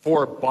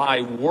 For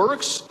by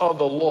works of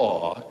the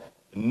law,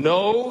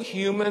 no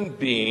human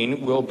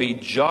being will be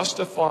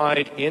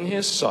justified in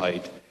his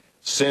sight,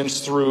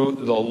 since through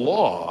the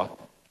law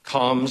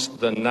comes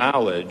the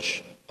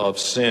knowledge of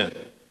sin.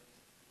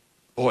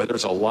 Boy,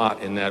 there's a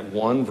lot in that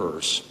one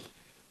verse.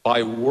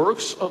 By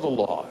works of the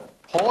law.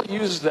 Paul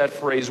uses that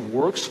phrase,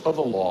 works of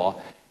the law,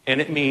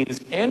 and it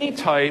means any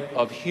type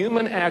of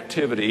human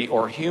activity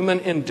or human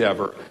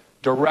endeavor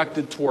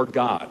directed toward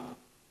God.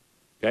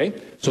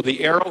 Okay? So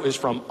the arrow is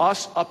from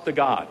us up to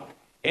God.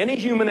 Any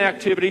human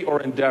activity or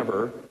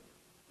endeavor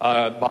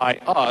by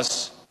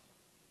us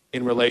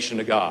in relation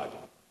to God.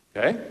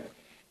 Okay?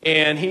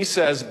 And he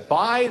says,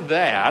 by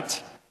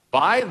that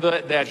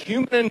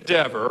human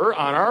endeavor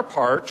on our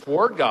part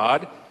toward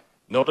God,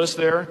 notice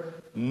there,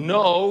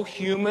 no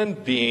human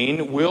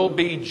being will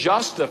be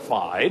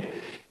justified.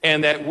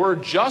 And that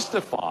word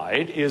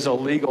justified is a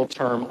legal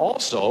term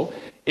also.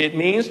 It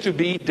means to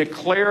be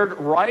declared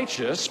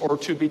righteous or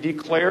to be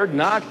declared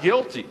not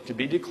guilty, to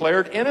be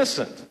declared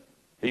innocent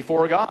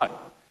before God.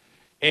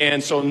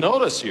 And so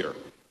notice here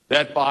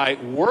that by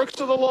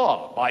works of the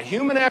law, by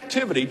human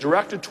activity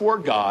directed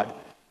toward God,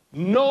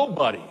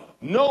 nobody,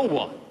 no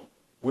one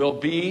will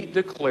be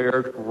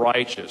declared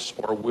righteous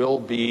or will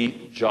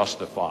be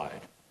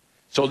justified.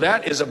 So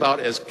that is about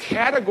as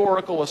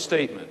categorical a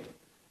statement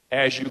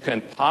as you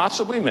can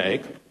possibly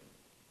make.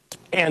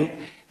 And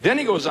then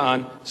he goes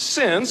on,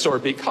 since or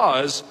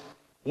because,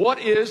 what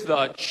is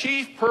the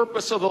chief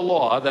purpose of the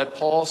law that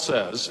Paul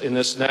says in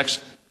this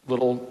next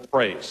little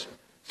phrase?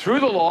 Through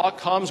the law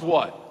comes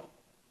what?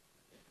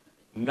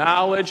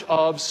 Knowledge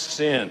of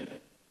sin.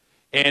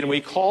 And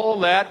we call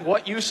that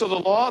what use of the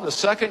law? The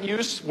second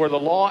use, where the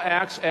law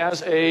acts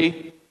as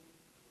a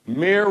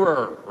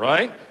mirror,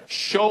 right?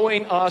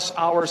 Showing us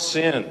our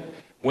sin.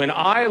 When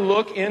I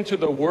look into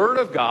the Word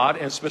of God,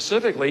 and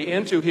specifically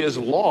into His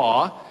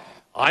law,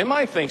 I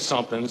might think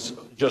something's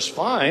just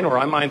fine, or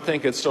I might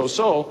think it's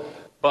so-so,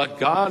 but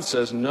God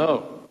says,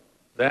 no,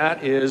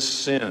 that is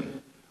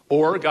sin.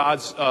 Or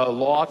God's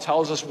law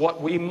tells us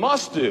what we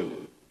must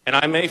do, and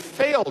I may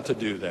fail to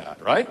do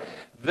that, right?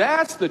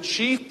 That's the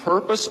chief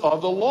purpose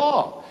of the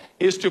law,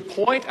 is to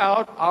point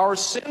out our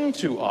sin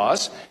to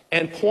us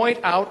and point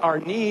out our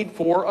need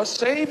for a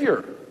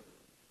Savior.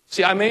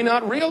 See, I may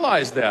not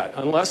realize that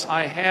unless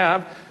I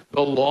have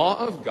the law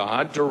of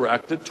God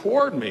directed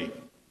toward me.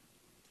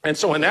 And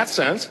so in that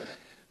sense,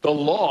 the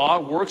law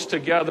works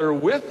together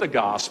with the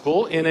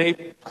gospel in a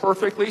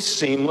perfectly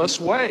seamless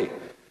way.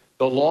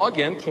 The law,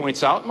 again,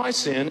 points out my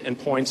sin and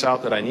points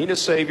out that I need a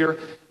Savior.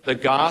 The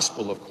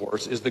gospel, of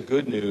course, is the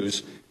good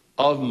news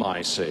of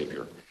my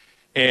Savior.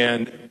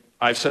 And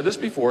I've said this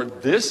before,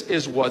 this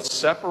is what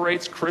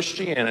separates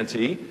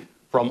Christianity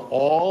from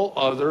all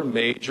other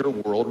major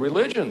world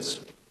religions.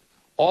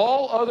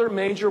 All other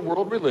major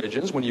world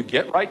religions, when you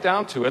get right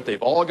down to it,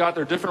 they've all got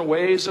their different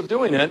ways of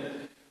doing it,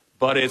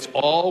 but it's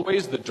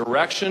always the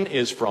direction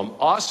is from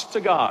us to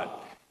God.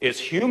 It's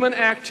human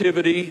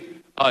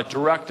activity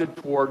directed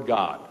toward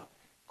God.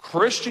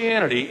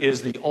 Christianity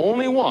is the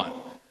only one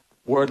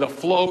where the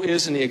flow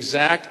is in the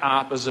exact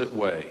opposite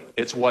way.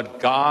 It's what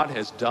God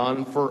has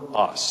done for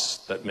us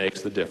that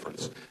makes the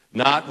difference,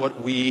 not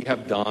what we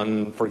have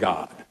done for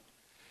God.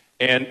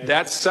 And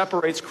that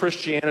separates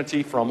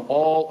Christianity from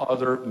all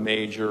other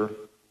major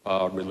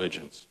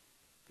religions.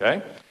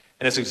 Okay?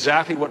 And it's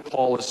exactly what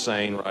Paul is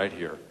saying right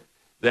here.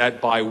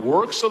 That by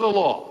works of the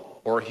law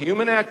or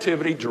human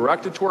activity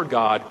directed toward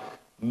God,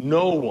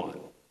 no one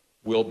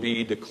will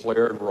be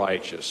declared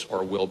righteous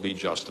or will be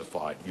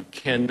justified. You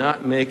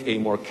cannot make a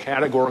more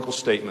categorical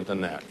statement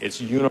than that.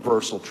 It's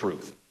universal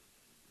truth.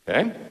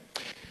 Okay?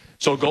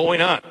 So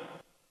going on,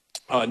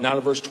 now to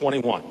verse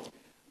 21.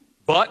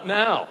 But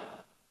now.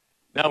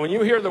 Now, when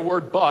you hear the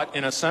word but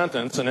in a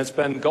sentence and it's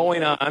been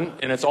going on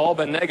and it's all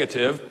been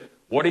negative,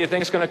 what do you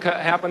think is going to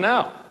happen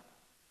now?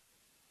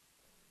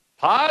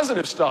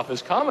 Positive stuff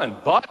is coming.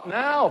 But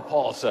now,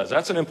 Paul says.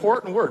 That's an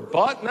important word.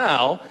 But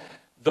now,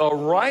 the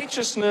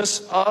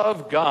righteousness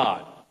of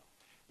God.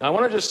 Now, I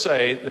want to just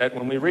say that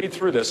when we read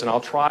through this, and I'll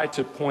try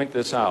to point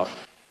this out,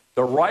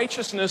 the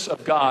righteousness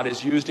of God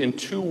is used in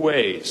two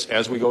ways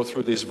as we go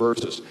through these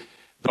verses.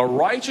 The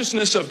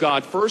righteousness of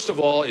God, first of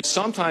all, is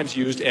sometimes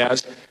used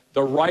as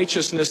the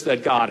righteousness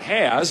that God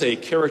has, a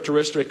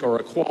characteristic or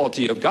a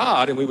quality of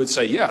God, and we would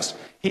say, yes,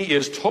 He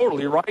is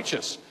totally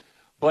righteous.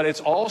 But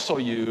it's also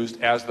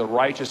used as the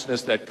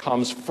righteousness that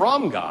comes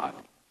from God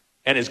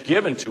and is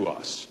given to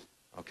us.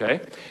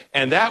 Okay?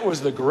 And that was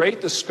the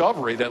great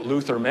discovery that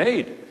Luther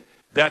made,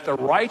 that the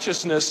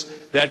righteousness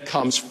that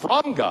comes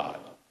from God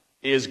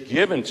is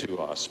given to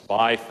us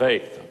by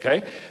faith.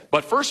 Okay?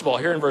 But first of all,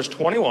 here in verse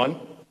 21,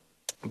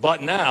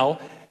 but now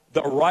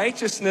the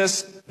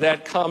righteousness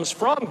that comes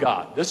from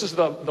God, this is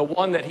the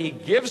one that He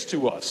gives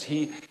to us.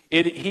 He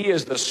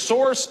is the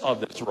source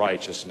of this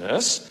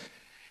righteousness,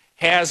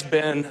 has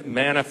been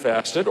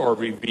manifested or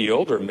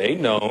revealed or made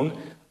known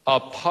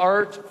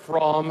apart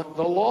from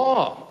the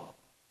law.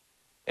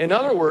 In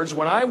other words,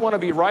 when I want to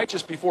be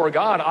righteous before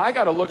God, I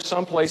got to look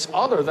someplace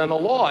other than the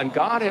law, and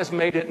God has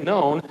made it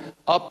known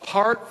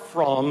apart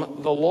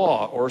from the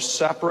law or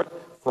separate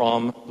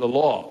from the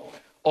law,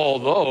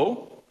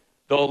 although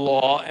the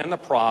law and the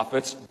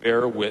prophets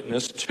bear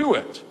witness to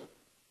it.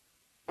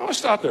 I want to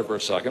stop there for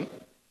a second.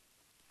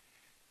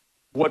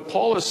 What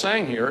Paul is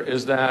saying here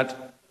is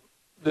that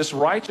this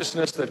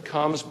righteousness that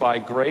comes by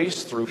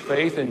grace through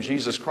faith in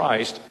Jesus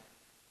Christ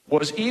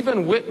was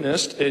even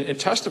witnessed and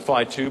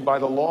testified to by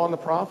the law and the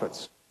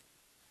prophets.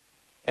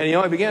 And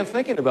I began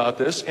thinking about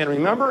this, and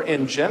remember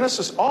in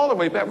Genesis, all the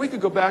way back, we could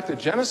go back to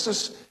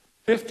Genesis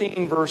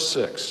 15, verse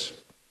 6,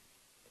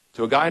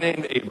 to a guy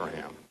named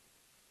Abraham.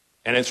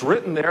 And it's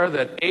written there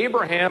that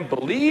Abraham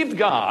believed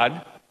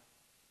God,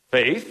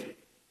 faith,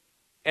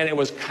 and it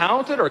was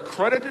counted or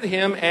credited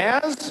him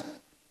as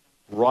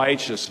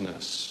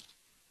righteousness.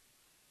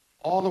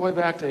 All the way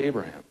back to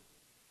Abraham.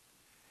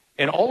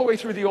 And all the way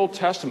through the Old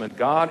Testament,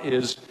 God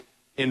is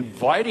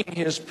inviting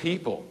His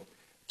people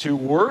to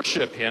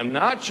worship him,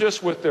 not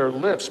just with their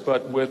lips,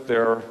 but with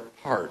their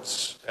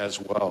hearts as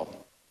well.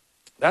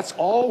 That's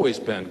always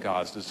been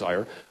God's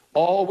desire,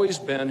 always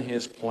been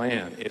his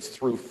plan. It's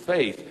through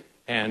faith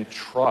and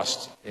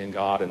trust in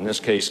God, in this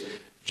case,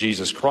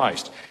 Jesus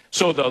Christ.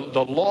 So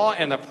the law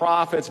and the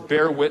prophets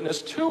bear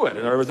witness to it.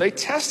 In other words, they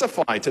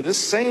testify to this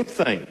same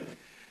thing.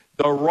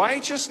 The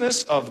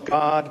righteousness of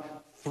God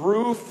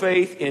through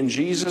faith in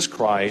Jesus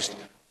Christ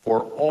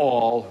for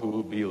all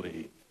who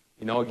believe.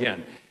 You know,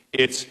 again,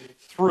 it's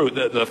through.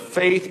 The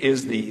faith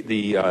is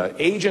the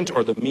agent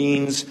or the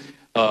means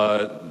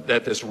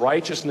that this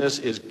righteousness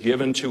is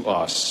given to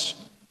us.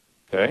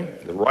 Okay?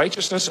 The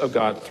righteousness of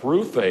God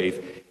through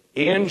faith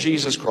in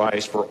Jesus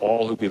Christ for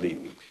all who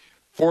believe.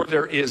 For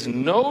there is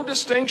no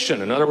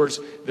distinction. In other words,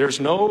 there's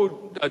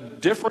no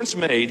difference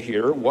made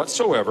here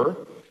whatsoever.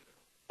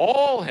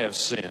 All have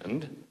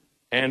sinned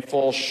and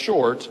fall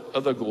short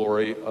of the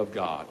glory of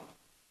God.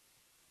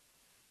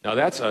 Now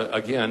that's,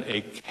 again,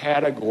 a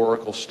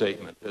categorical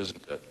statement,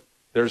 isn't it?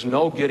 There's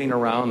no getting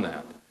around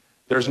that.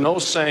 There's no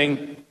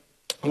saying,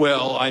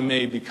 well, I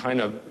may be kind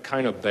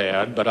of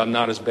bad, but I'm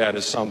not as bad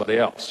as somebody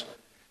else.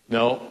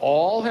 No,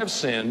 all have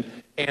sinned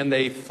and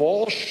they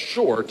fall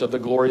short of the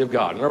glory of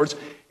God. In other words,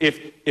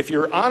 if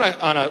you're on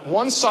a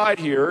one side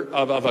here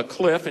of a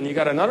cliff and you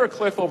got another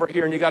cliff over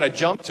here and you got to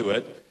jump to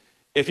it,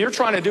 if you're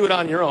trying to do it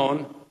on your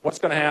own, what's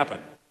going to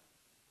happen?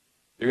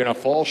 You're going to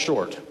fall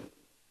short.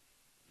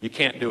 You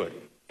can't do it.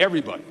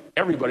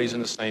 Everybody's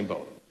in the same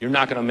boat. You're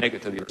not going to make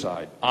it to the other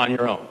side on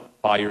your own,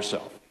 by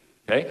yourself.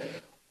 Okay?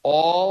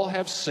 All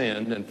have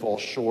sinned and fall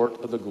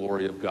short of the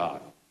glory of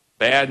God.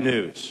 Bad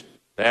news.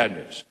 Bad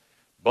news.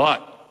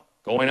 But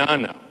going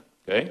on now.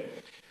 Okay?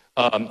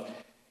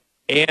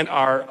 And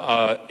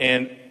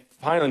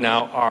finally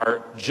now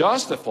are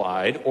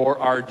justified or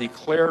are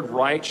declared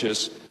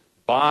righteous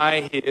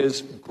by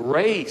his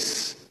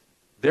grace.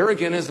 There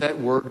again is that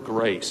word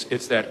grace.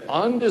 It's that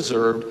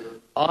undeserved,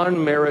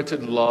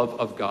 unmerited love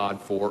of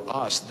God for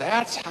us.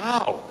 That's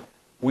how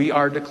we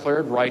are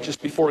declared righteous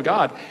before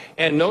God.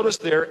 And notice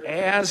there,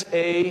 as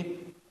a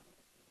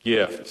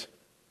gift.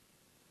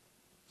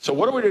 So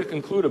what are we to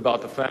conclude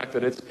about the fact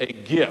that it's a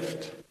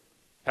gift?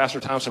 Pastor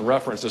Thompson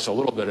referenced this a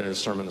little bit in his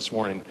sermon this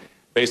morning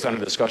based on a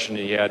discussion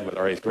he had with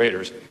our 8th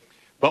graders.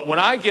 But when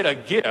I get a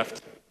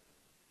gift,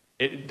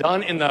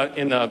 done in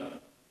the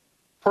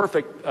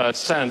perfect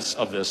sense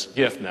of this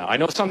gift now. I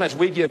know sometimes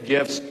we give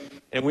gifts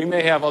and we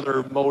may have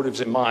other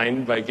motives in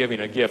mind by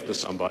giving a gift to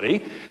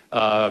somebody,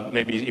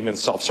 maybe even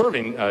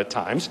self-serving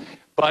times.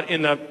 But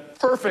in the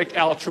perfect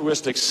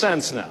altruistic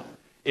sense now,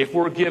 if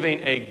we're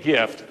giving a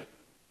gift,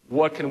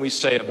 what can we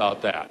say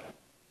about that?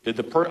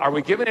 Are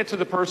we giving it to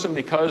the person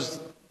because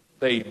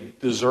they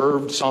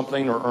deserved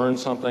something or earned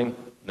something?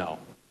 No.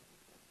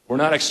 We're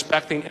not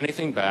expecting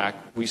anything back.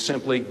 We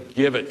simply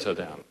give it to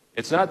them.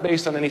 It's not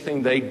based on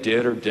anything they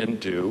did or didn't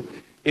do.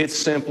 It's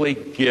simply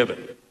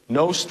given.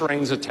 No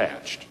strings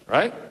attached,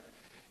 right?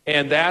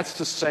 And that's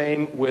the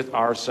same with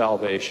our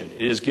salvation.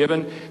 It is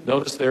given,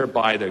 notice there,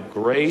 by the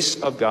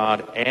grace of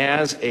God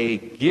as a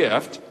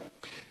gift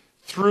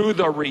through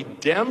the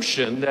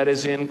redemption that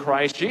is in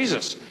Christ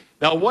Jesus.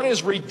 Now, what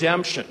is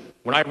redemption?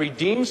 When I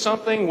redeem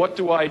something, what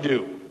do?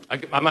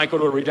 I might go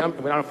to a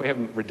redemption. I don't know if we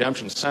have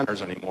redemption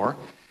centers anymore.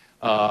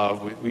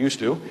 We used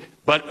to.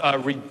 But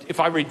if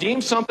I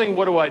redeem something,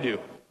 what do?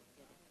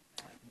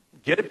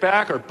 Get it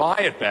back or buy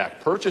it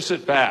back. Purchase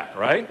it back,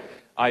 right?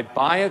 I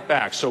buy it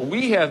back. So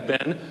we have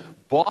been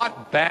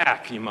bought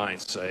back, you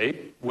might say,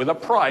 with a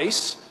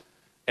price.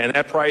 And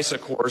that price,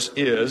 of course,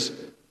 is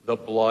the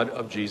blood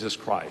of Jesus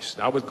Christ.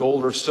 Not with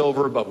gold or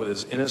silver, but with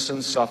his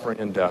innocent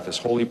suffering and death, his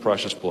holy,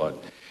 precious blood.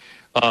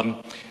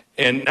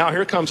 And now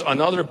here comes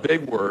another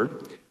big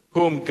word,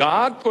 whom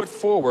God put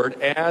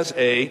forward as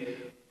a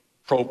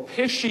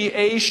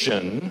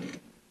propitiation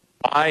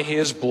by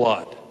his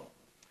blood.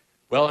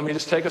 Well, let me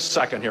just take a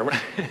second here.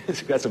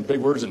 It's got some big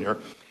words in here.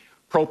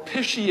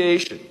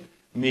 Propitiation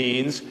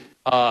means,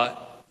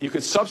 you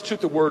could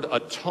substitute the word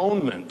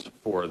atonement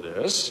for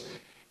this.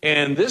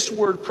 And this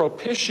word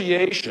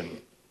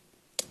propitiation,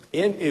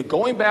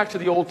 going back to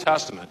the Old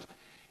Testament,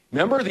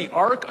 remember the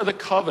Ark of the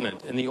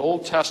Covenant in the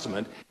Old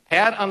Testament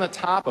had on the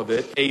top of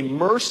it a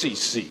mercy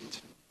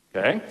seat.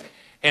 Okay?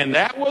 And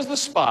that was the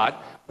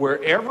spot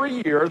where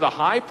every year the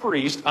high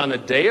priest on the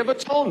Day of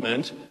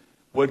Atonement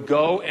would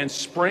go and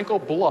sprinkle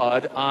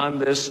blood on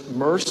this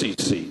mercy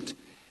seat.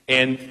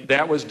 And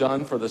that was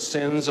done for the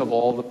sins of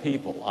all the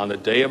people on the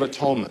Day of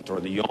Atonement, or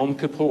the Yom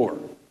Kippur.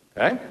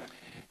 Okay?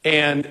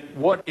 And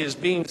what is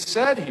being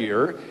said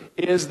here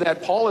is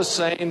that Paul is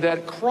saying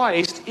that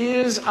Christ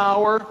is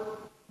our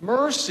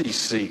mercy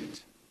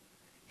seat.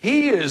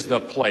 He is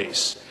the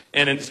place.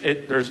 And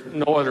there's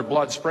no other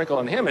blood sprinkled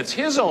on him. It's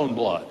his own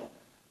blood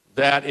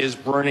that is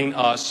bringing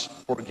us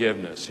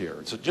forgiveness here.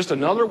 It's just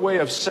another way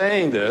of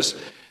saying this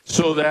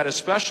so that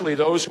especially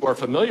those who are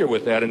familiar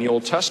with that in the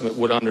Old Testament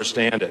would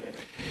understand it.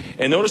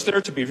 And notice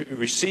there, to be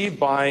received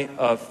by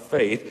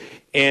faith.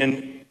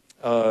 And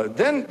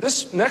then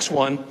this next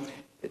one,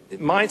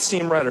 it might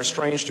seem rather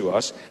strange to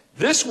us.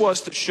 This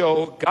was to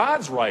show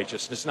God's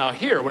righteousness. Now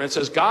here, when it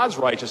says God's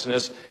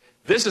righteousness,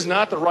 this is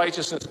not the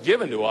righteousness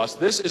given to us.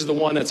 This is the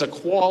one that's a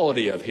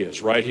quality of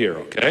his right here,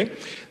 okay?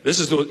 This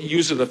is the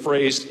use of the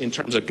phrase in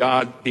terms of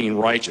God being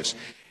righteous.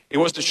 It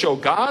was to show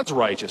God's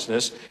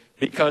righteousness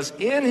because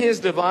in his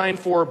divine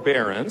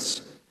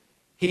forbearance,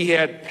 he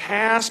had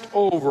passed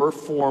over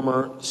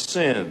former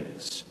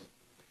sins.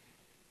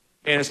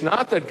 And it's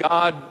not that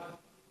God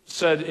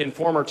said in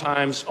former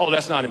times, oh,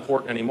 that's not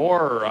important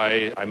anymore, or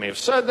I may have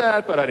said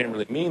that, but I didn't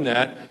really mean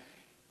that.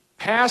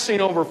 Passing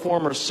over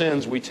former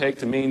sins we take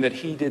to mean that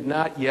he did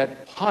not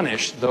yet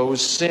punish those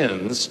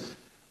sins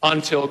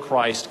until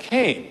Christ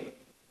came.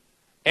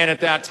 And at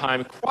that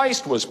time,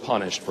 Christ was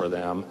punished for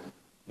them,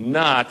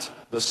 not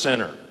the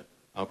sinner.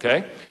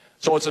 Okay?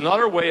 So it's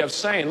another way of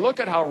saying,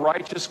 look at how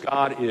righteous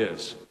God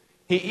is.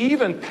 He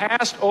even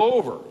passed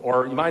over,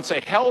 or you might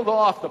say held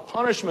off the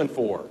punishment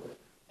for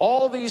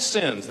all these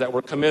sins that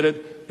were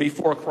committed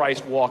before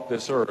Christ walked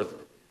this earth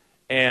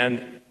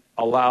and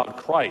allowed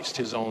Christ,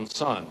 his own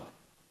son,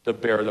 to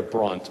bear the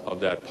brunt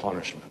of that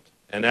punishment.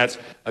 And that's,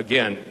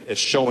 again, is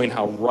showing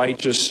how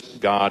righteous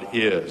God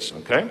is,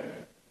 okay?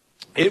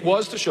 It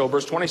was to show,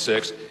 verse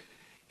 26,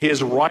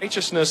 his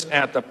righteousness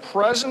at the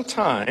present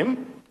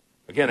time,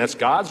 again, that's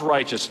God's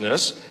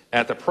righteousness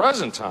at the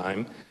present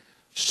time,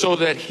 so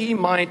that he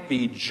might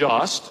be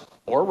just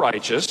or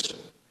righteous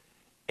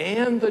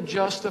and the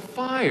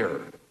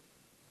justifier,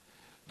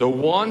 the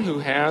one who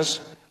has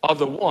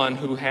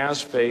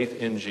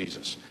faith in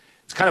Jesus.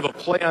 It's kind of a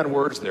play on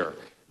words there.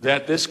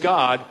 That this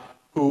God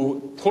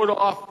who put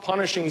off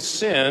punishing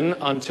sin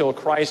until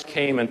Christ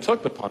came and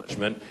took the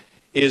punishment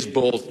is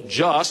both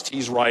just,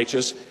 he's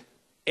righteous,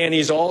 and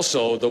he's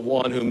also the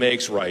one who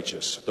makes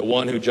righteous, the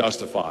one who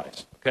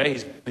justifies.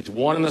 Okay? He's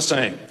one and the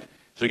same.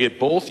 So you get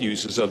both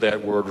uses of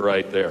that word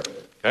right there.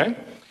 Okay?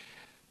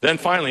 Then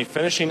finally,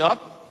 finishing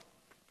up,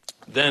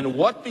 then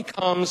what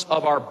becomes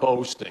of our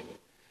boasting?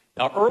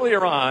 Now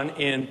earlier on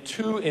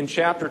in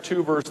chapter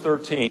 2, verse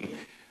 13,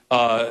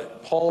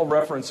 Paul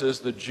references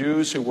the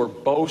Jews who were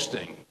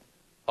boasting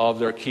of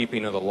their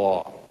keeping of the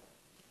law.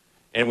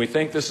 And we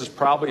think this is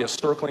probably a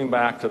circling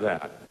back to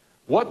that.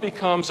 What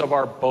becomes of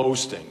our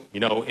boasting,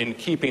 in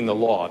keeping the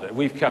law, that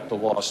we've kept the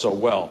law so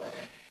well?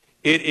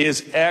 It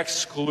is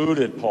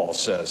excluded, Paul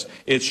says.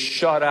 It's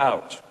shut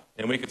out.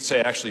 And we could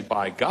say actually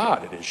by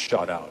God it is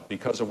shut out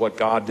because of what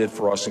God did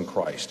for us in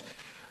Christ.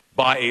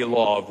 By a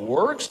law of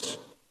works?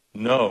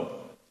 No.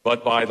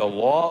 But by the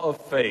law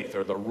of faith,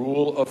 or the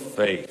rule of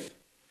faith.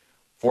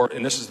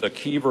 And this is the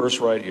key verse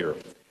right here,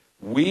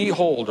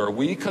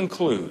 we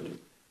conclude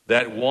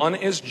that one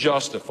is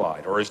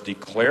justified or is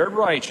declared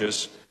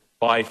righteous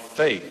by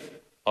faith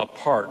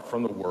apart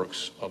from the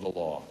works of the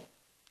law.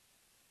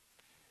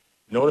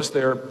 Notice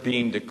they're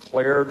being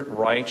declared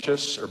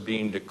righteous or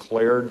being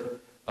declared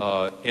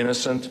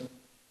innocent.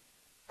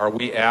 Are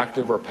we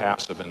active or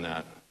passive in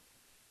that?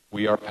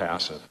 We are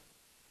passive.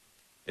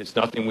 It's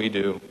nothing we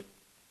do.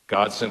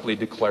 God simply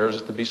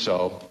declares it to be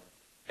so,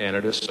 and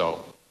it is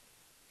so.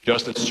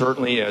 Just as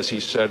certainly as he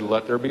said,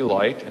 let there be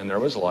light, and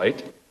there was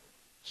light,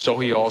 so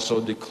he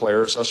also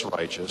declares us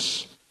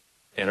righteous,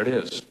 and it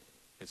is.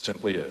 It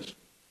simply is.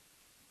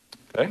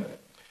 Okay?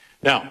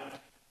 Now,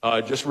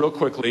 just real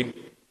quickly,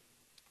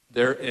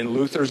 there in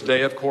Luther's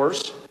day, of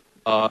course,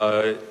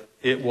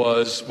 it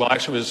was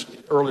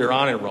earlier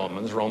on in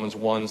Romans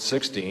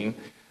 1:16,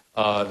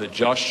 the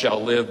just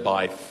shall live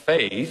by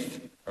faith,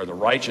 or the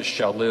righteous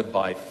shall live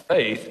by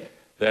faith,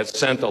 that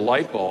sent the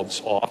light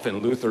bulbs off in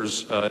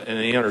Luther's, and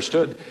he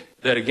understood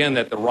that, again,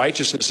 that the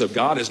righteousness of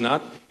God is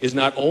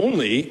not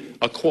only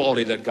a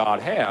quality that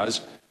God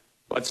has,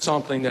 but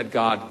something that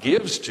God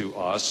gives to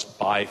us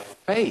by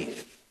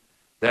faith.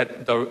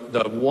 That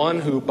the one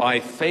who by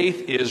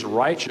faith is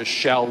righteous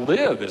shall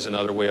live is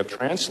another way of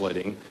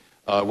translating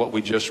what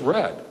we just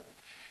read.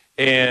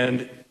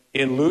 And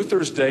in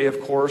Luther's day, of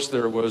course,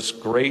 there was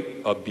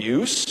great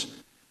abuse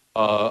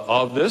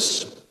of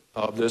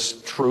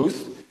this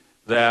truth.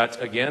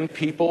 That, again,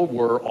 people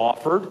were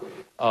offered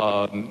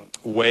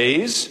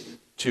ways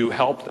to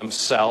help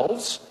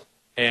themselves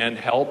and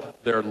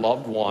help their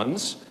loved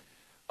ones.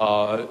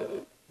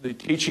 The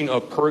teaching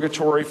of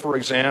purgatory, for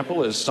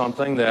example, is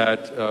something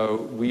that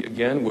we,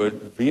 again,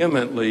 would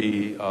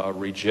vehemently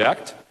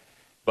reject.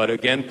 But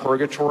again,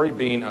 purgatory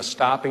being a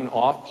stopping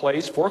off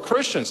place for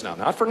Christians now,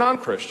 not for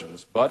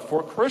non-Christians, but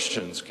for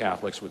Christians,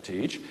 Catholics would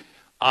teach,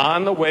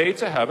 on the way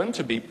to heaven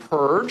to be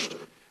purged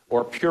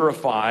or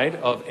purified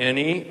of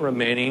any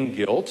remaining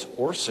guilt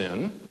or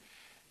sin.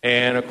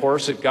 And of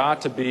course, it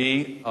got to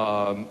be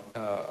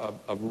a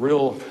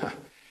real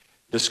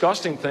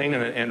disgusting thing,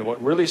 and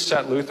what really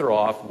set Luther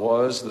off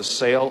was the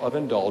sale of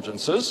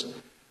indulgences,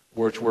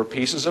 which were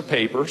pieces of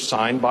paper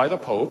signed by the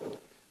Pope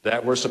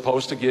that were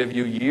supposed to give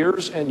you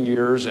years and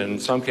years, and in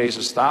some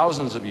cases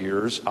thousands of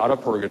years, out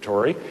of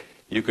purgatory.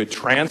 You could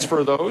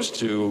transfer those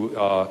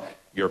to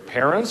your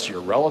parents,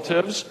 your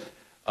relatives,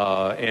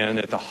 and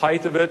at the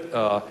height of it,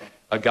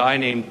 a guy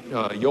named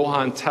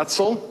Johann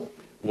Tetzel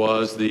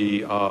was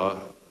the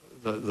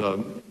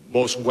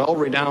most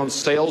well-renowned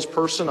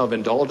salesperson of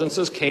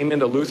indulgences, came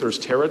into Luther's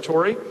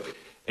territory.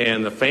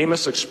 And the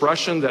famous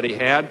expression that he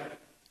had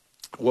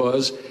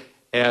was,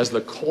 as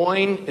the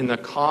coin in the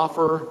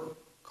coffer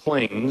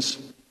clings,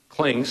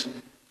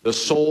 the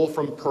soul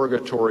from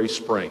purgatory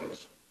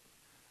springs.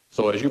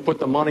 So as you put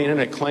the money in,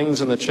 it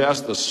clings in the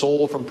chest, the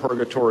soul from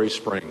purgatory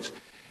springs.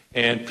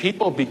 And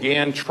people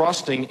began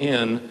trusting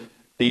in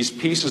these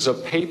pieces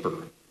of paper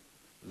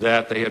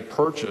that they had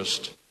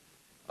purchased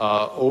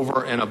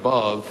over and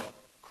above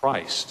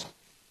Christ.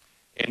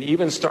 And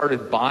even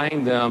started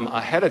buying them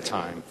ahead of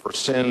time for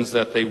sins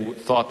that they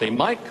thought they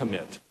might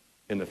commit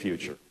in the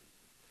future.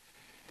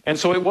 And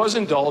so it was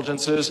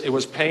indulgences. It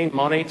was paying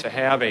money to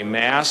have a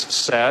mass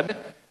said,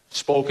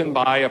 spoken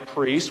by a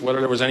priest, whether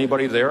there was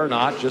anybody there or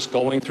not, just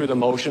going through the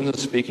motions and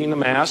speaking the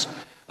mass.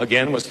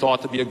 Again, was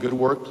thought to be a good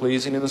work,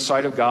 pleasing in the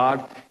sight of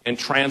God, and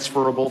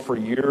transferable for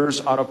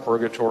years out of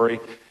purgatory,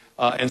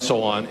 and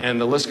so on.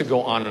 And the list could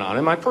go on and on.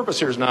 And my purpose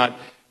here is not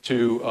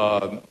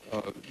to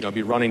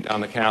be running down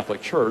the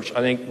Catholic Church.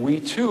 I think we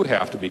too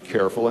have to be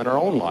careful in our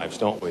own lives,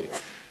 don't we?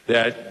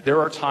 That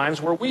there are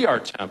times where we are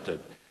tempted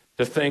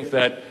to think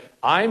that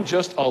I'm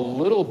just a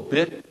little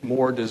bit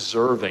more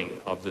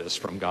deserving of this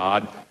from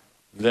God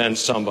than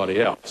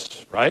somebody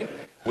else, right?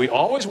 We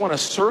always want to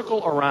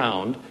circle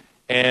around,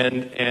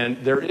 and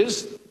there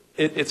is,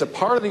 it's a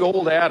part of the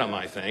old Adam,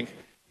 I think,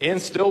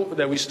 and still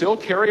that we still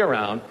carry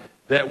around,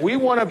 that we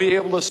want to be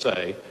able to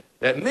say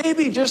that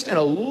maybe just in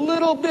a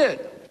little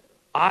bit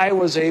I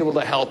was able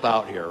to help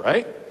out here,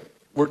 right?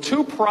 We're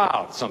too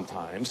proud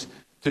sometimes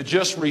to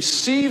just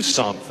receive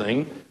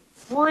something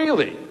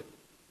freely,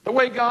 the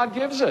way God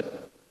gives it,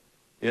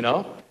 you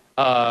know?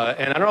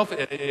 And I don't know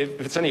if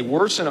it's any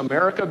worse in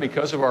America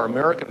because of our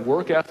American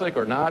work ethic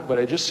or not, but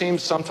it just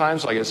seems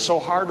sometimes like it's so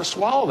hard to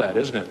swallow that,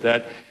 isn't it?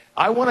 That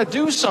I want to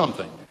do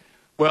something.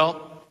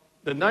 Well,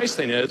 the nice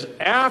thing is,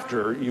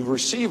 after you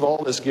receive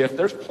all this gift,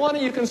 there's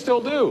plenty you can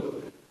still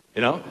do.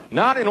 You know,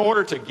 not in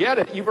order to get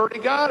it, you've already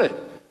got it.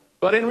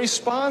 But in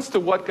response to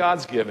what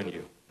God's given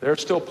you,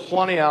 there's still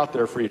plenty out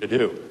there for you to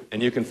do.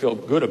 And you can feel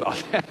good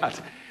about that.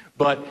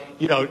 But,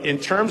 you know, in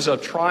terms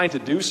of trying to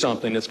do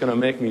something that's going to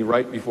make me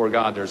right before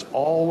God, there's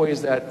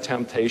always that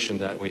temptation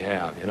that we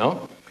have, you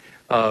know.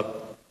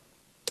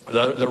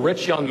 The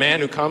rich young man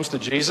who comes to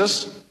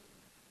Jesus,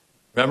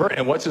 remember,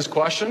 and what's his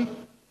question?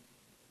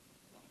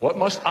 What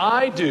must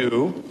I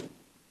do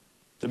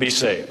to be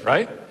saved,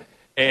 right?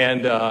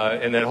 And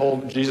that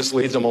whole, Jesus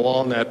leads him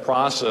along that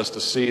process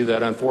to see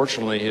that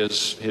unfortunately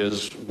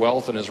his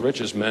wealth and his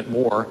riches meant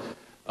more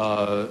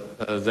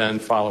than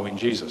following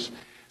Jesus.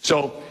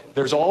 So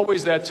there's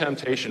always that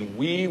temptation.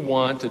 We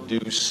want to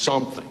do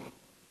something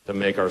to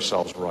make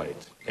ourselves right.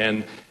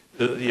 And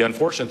the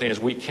unfortunate thing is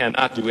we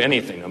cannot do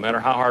anything. No matter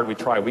how hard we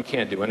try, we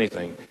can't do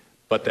anything.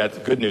 But the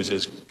good news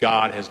is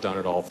God has done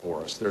it all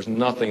for us. There's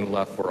nothing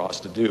left for us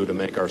to do to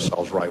make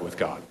ourselves right with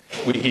God.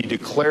 He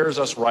declares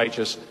us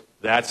righteous.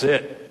 That's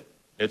it.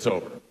 It's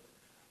over.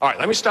 All right,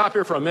 let me stop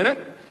here for a minute.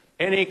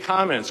 Any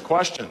comments,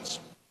 questions,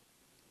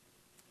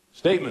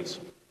 statements?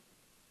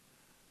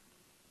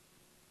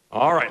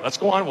 All right, let's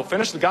go on. We'll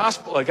finish the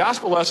gospel. The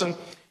gospel lesson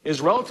is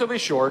relatively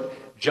short.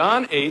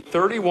 John 8,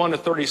 31 to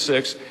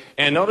 36.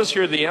 And notice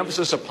here the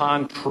emphasis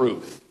upon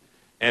truth.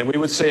 And we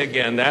would say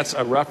again, that's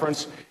a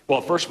reference.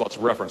 Well, first of all, it's a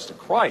reference to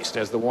Christ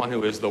as the one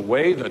who is the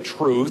way, the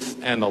truth,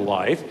 and the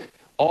life.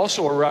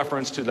 Also a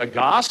reference to the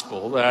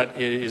gospel that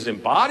is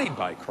embodied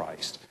by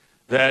Christ,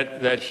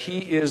 that he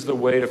is the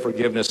way to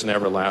forgiveness and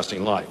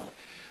everlasting life.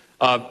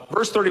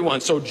 Verse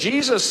 31, so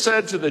Jesus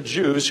said to the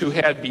Jews who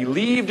had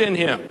believed in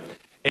him,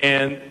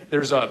 and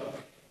I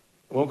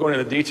won't go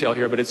into the detail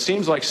here, but it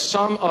seems like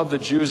some of the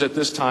Jews at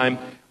this time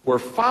were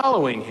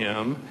following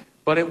him,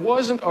 but it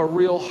wasn't a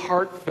real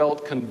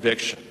heartfelt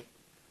conviction.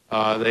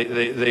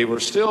 They were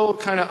still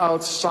kind of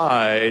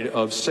outside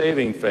of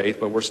saving faith,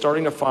 but were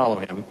starting to follow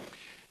him.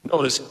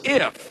 Notice,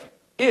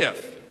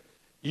 if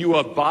you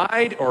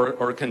abide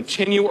or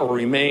continue or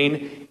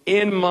remain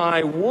in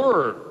my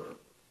word,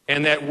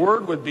 and that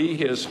word would be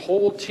his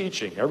whole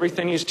teaching,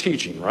 everything he's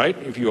teaching, right?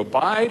 If you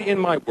abide in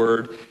my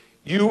word,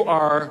 you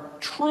are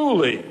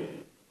truly,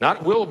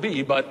 not will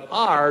be, but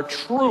are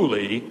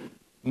truly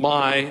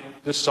my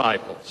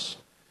disciples.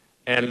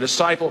 And a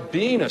disciple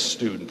being a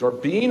student or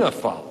being a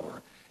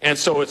follower. And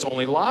so it's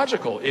only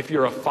logical. If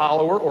you're a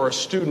follower or a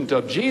student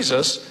of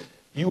Jesus,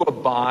 you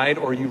abide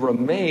or you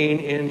remain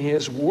in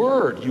his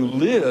word. You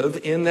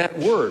live in that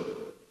word.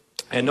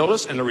 And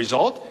notice, and the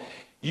result,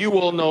 you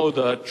will know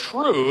the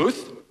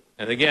truth.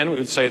 And again, we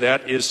would say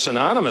that is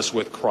synonymous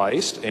with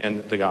Christ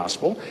and the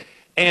gospel.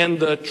 And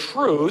the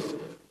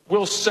truth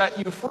will set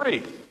you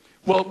free.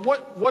 Well,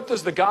 what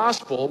does the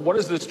gospel, what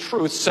does this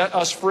truth set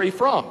us free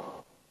from,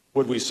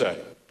 would we say?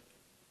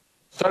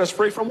 Set us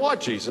free from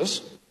what,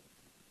 Jesus?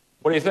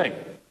 What do you think?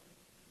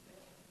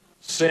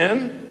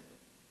 Sin,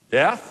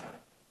 death,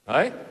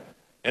 right?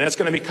 And that's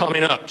going to be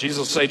coming up. Jesus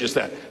will say just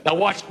that. Now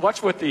watch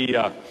what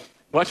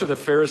the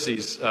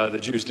Pharisees, the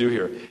Jews, do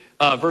here.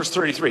 Verse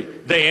 33,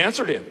 they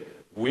answered him,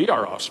 we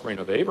are offspring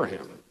of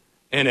Abraham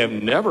and have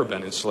never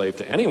been enslaved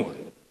to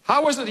anyone.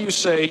 How is it you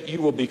say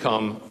you will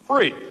become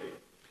free?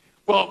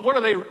 Well, what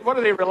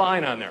are they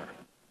relying on there?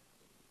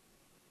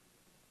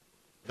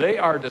 They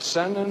are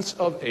descendants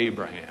of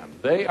Abraham.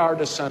 They are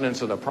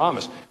descendants of the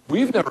promise.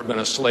 We've never been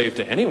a slave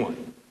to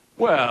anyone.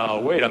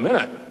 Well, wait a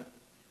minute.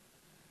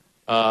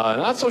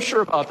 Not so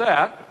sure about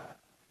that.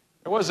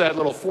 There was that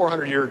little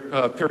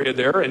 400-year period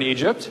there in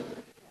Egypt,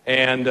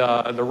 and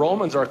the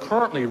Romans are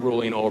currently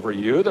ruling over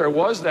you. There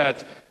was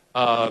that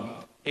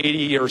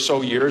 80 or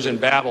so years in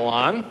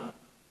Babylon,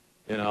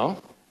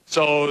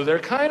 So they're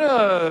kind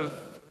of,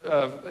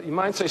 you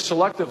might say,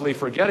 selectively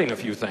forgetting a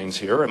few things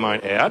here, I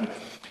might add.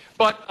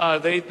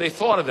 But they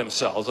thought of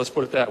themselves, let's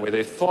put it that way,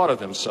 they thought of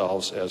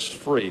themselves as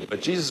free.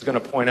 But Jesus is going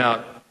to point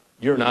out,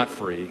 you're not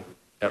free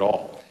at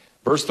all.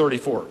 Verse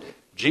 34,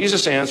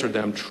 Jesus answered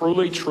them,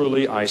 truly,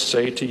 truly, I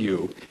say to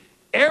you,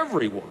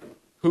 everyone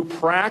who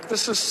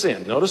practices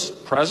sin, notice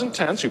present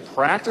tense, who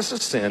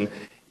practices sin,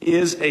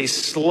 is a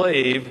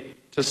slave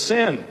to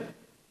sin.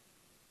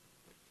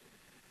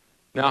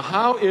 Now,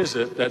 how is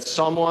it that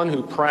someone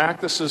who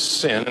practices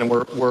sin, and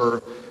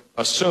we're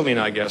assuming,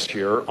 I guess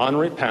here,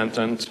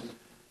 unrepentant,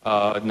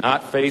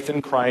 not faith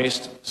in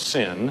Christ,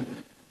 sin,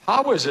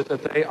 how is it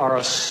that they are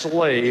a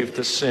slave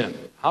to sin?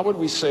 How would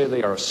we say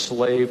they are a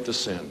slave to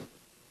sin?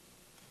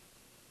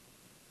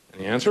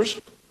 Any answers?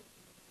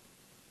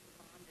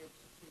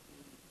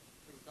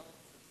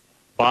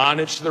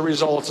 Bondage to the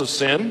results of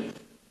sin.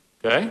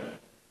 Okay?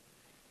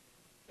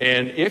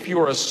 And if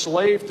you're a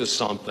slave to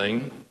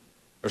something,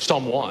 or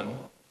someone,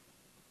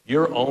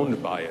 you're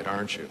owned by it,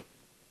 aren't you?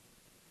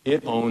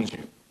 It owns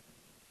you.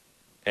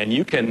 And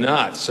you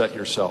cannot set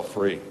yourself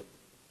free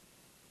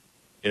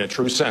in a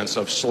true sense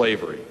of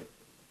slavery.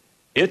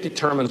 It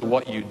determines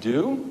what you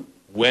do,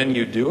 when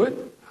you do it,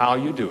 how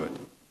you do it.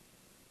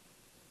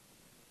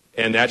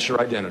 And that's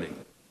your identity.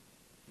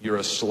 You're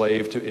a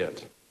slave to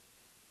it.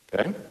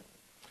 Okay?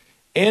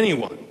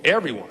 Anyone,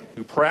 everyone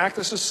who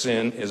practices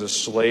sin is a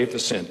slave to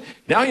sin.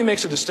 Now he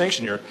makes a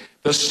distinction here.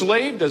 The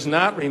slave does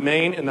not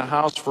remain in the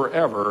house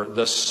forever.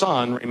 The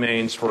son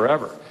remains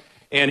forever.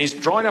 And he's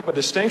drawing up a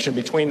distinction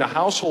between the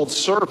household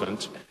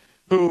servant,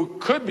 who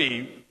could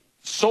be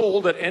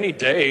sold at any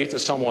day to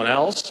someone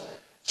else.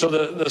 So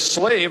the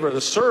slave or the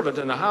servant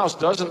in the house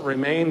doesn't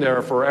remain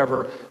there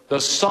forever.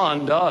 The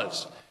son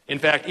does. In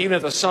fact, even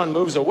if the son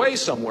moves away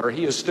somewhere,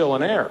 he is still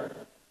an heir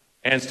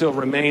and still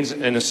remains,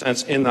 in a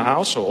sense, in the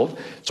household.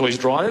 So he's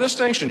drawing a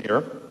distinction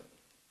here.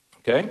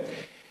 Okay?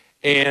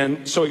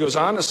 And so he goes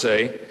on to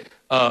say,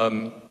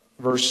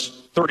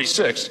 verse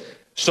 36,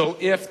 so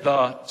if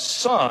the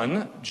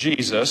Son,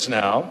 Jesus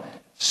now,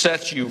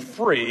 sets you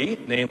free,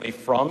 namely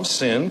from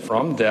sin,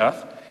 from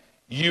death,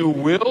 you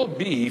will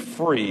be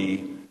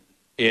free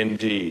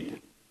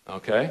indeed.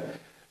 Okay?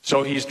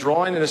 So he's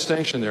drawing a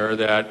distinction there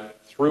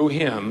that through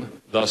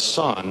him, the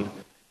Son,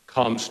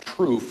 comes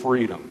true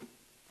freedom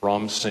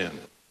from sin.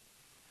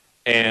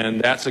 And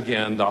that's,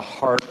 again, the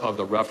heart of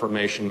the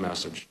Reformation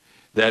message,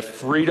 that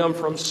freedom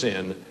from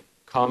sin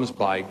comes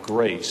by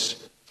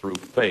grace through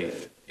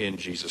faith in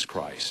Jesus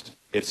Christ.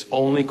 It's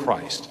only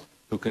Christ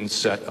who can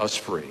set us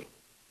free.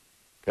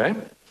 Okay?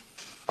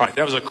 All right,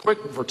 that was a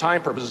quick, for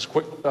time purposes,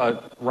 quick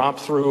romp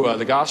through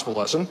the gospel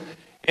lesson.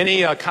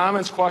 Any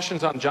comments,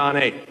 questions on John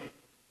 8?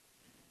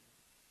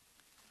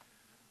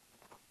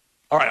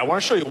 All right, I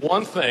want to show you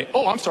one thing.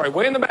 Oh, I'm sorry,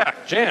 way in the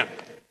back. Jan.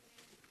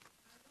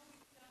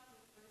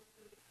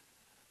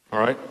 All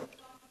right.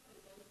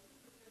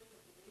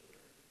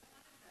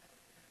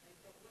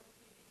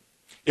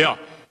 Yeah.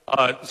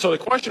 So the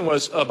question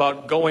was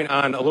about going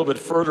on a little bit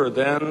further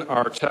than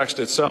our text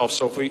itself.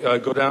 So if we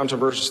go down to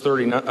verses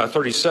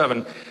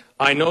 37,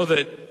 I know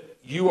that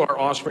you are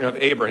offspring of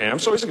Abraham.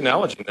 So he's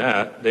acknowledging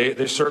that.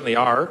 They certainly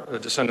are the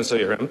descendants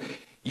of Abraham.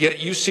 Yet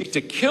you seek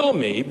to kill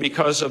me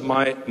because of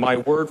my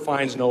word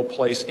finds no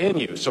place in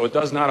you. So it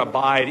does not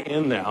abide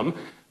in them.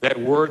 That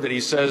word that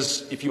he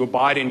says, if you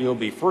abide in you, you'll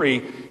be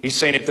free, he's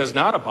saying it does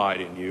not abide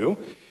in you.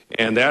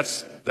 And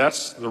that's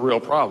the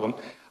real problem.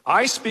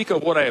 I speak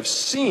of what I have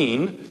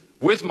seen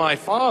with my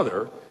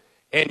Father,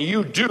 and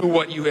you do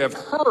what you have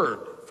heard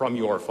from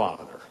your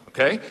Father.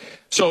 Okay?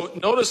 So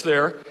notice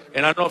there,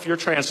 and I don't know if your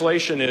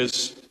translation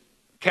is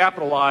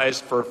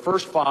capitalized for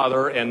first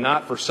father and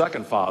not for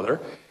second father,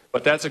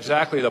 but that's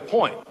exactly the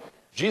point.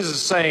 Jesus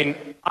is saying,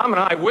 I'm an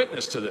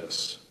eyewitness to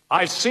this.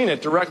 I've seen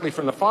it directly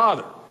from the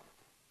Father.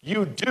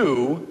 You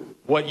do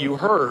what you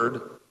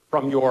heard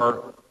from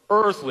your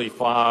earthly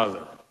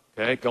father.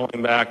 Okay?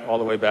 Going back all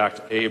the way back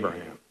to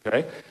Abraham.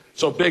 Okay?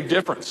 So big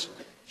difference.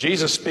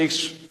 Jesus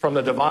speaks from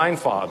the divine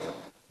Father.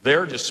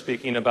 They're just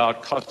speaking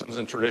about customs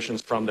and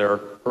traditions from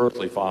their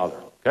earthly father.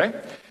 Okay?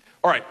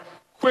 All right.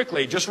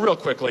 Quickly, just real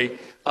quickly,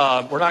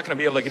 we're not going to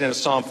be able to get into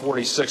Psalm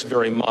 46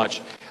 very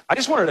much. I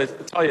just wanted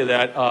to tell you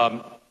that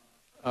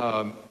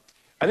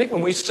I think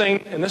when we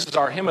sing, and this is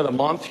our hymn of the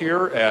month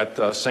here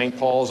at St.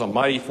 Paul's, A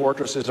Mighty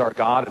Fortress is Our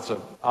God. It's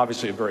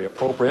obviously a very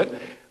appropriate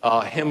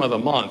hymn of the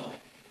month.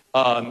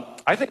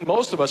 I think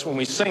most of us, when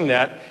we sing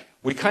that,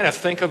 we kind of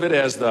think of it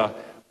as the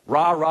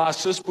rah-rah,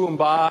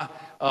 sis-boom-bah,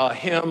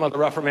 hymn of the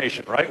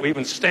Reformation, right? We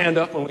even stand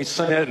up when we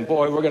sing it, and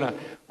boy,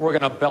 we're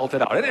gonna belt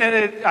it out.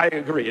 I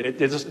agree, it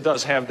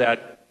does have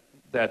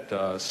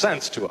that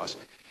sense to us.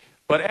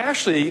 But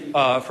actually,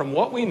 from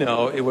what we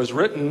know, it was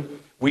written,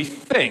 we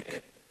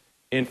think,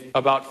 in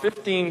about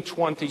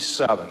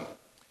 1527.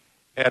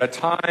 At a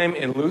time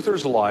in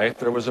Luther's life,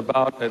 there was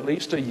about at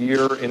least a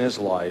year in his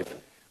life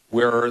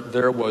where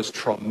there was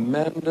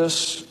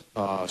tremendous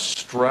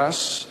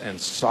stress and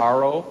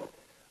sorrow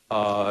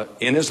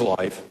in his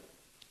life.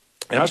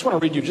 And I just want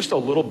to read you just a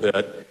little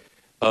bit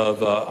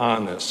of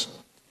on this.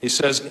 He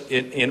says,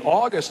 in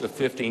August of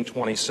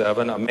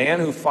 1527, a man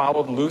who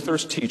followed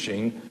Luther's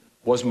teaching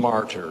was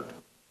martyred.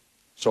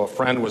 So a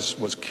friend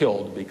was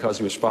killed because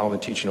he was following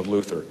the teaching of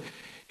Luther.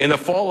 In the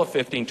fall of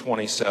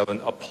 1527,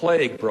 a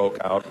plague broke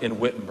out in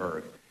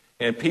Wittenberg,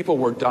 and people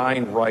were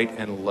dying right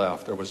and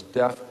left. There was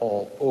death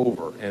all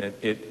over, and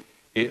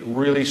it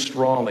really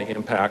strongly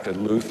impacted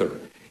Luther.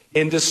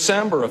 In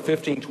December of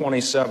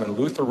 1527,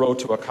 Luther wrote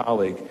to a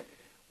colleague,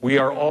 "We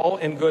are all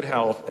in good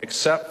health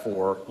except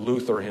for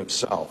Luther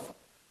himself,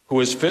 who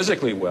is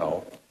physically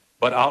well,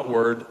 but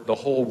outward the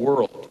whole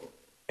world,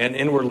 and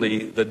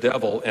inwardly the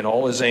devil and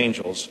all his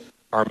angels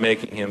are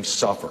making him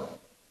suffer."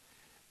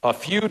 A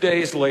few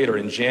days later,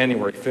 in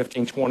January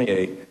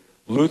 1528,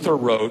 Luther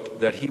wrote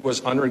that he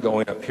was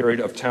undergoing a period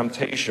of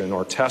temptation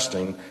or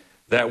testing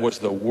that was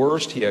the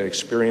worst he had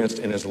experienced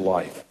in his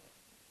life.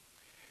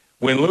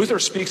 When Luther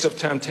speaks of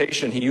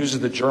temptation, he uses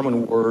the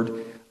German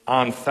word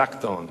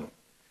Anfechtung.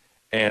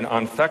 And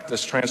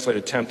Anfechtung,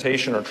 translated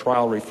temptation or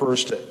trial,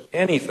 refers to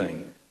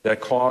anything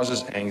that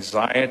causes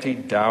anxiety,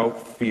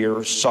 doubt,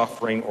 fear,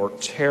 suffering, or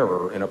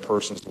terror in a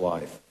person's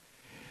life.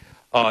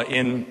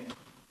 In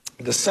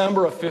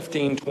December of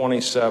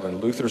 1527,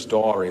 Luther's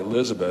daughter,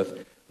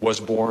 Elizabeth, was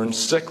born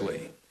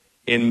sickly.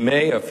 In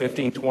May of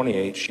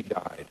 1528, she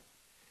died.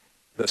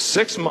 The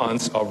 6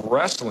 months of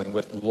wrestling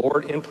with the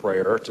Lord in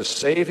prayer to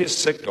save his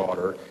sick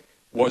daughter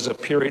was a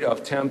period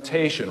of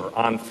temptation, or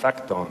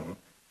Anfechtung,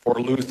 for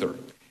Luther.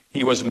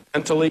 He was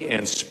mentally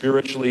and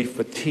spiritually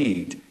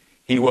fatigued.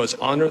 He was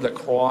under the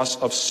cross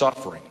of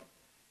suffering.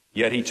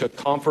 Yet he took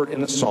comfort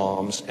in the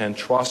Psalms and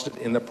trusted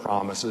in the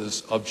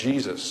promises of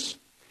Jesus.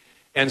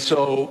 And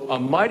so, a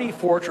mighty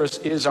fortress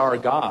is our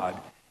God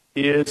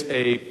is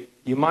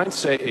you might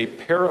say, a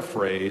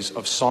paraphrase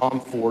of Psalm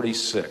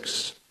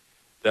 46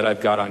 that I've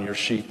got on your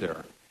sheet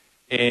there.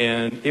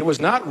 And it was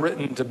not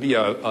written to be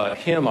a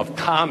hymn of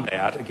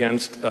combat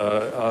against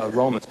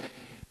Roman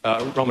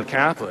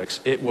Catholics.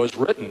 It was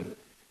written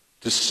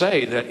to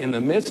say that in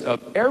the midst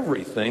of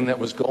everything that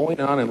was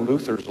going on in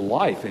Luther's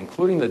life,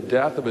 including the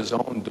death of his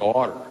own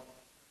daughter,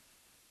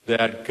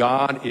 that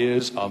God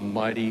is a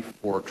mighty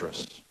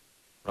fortress,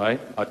 right?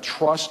 A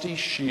trusty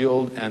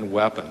shield and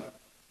weapon.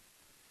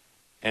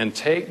 And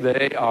take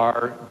they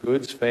our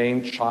good's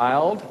famed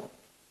child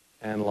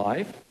and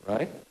life,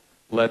 right?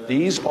 Let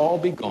these all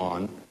be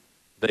gone.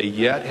 They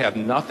yet have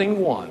nothing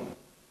won.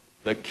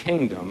 The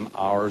kingdom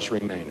ours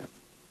remaineth.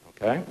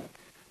 Okay?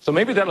 So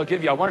maybe that'll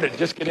give you, I wanted to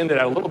just get into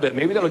that a little bit,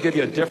 maybe that'll give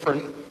you a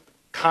different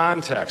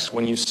context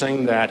when you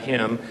sing that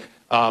hymn.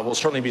 We'll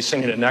certainly be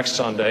singing it next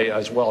Sunday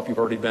as well if you've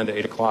already been to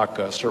 8 o'clock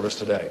service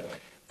today.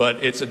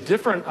 But it's a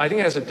different, I think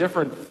it has a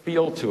different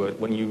feel to it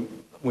when you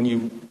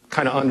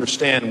kind of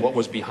understand what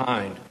was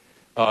behind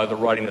the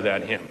writing of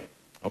that hymn.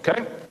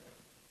 Okay?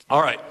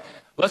 All right.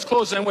 Let's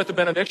close then with the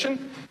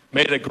benediction.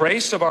 May the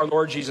grace of our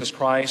Lord Jesus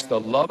Christ, the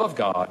love of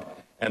God,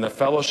 and the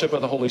fellowship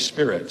of the Holy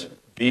Spirit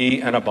be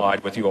and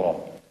abide with you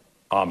all.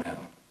 Amen.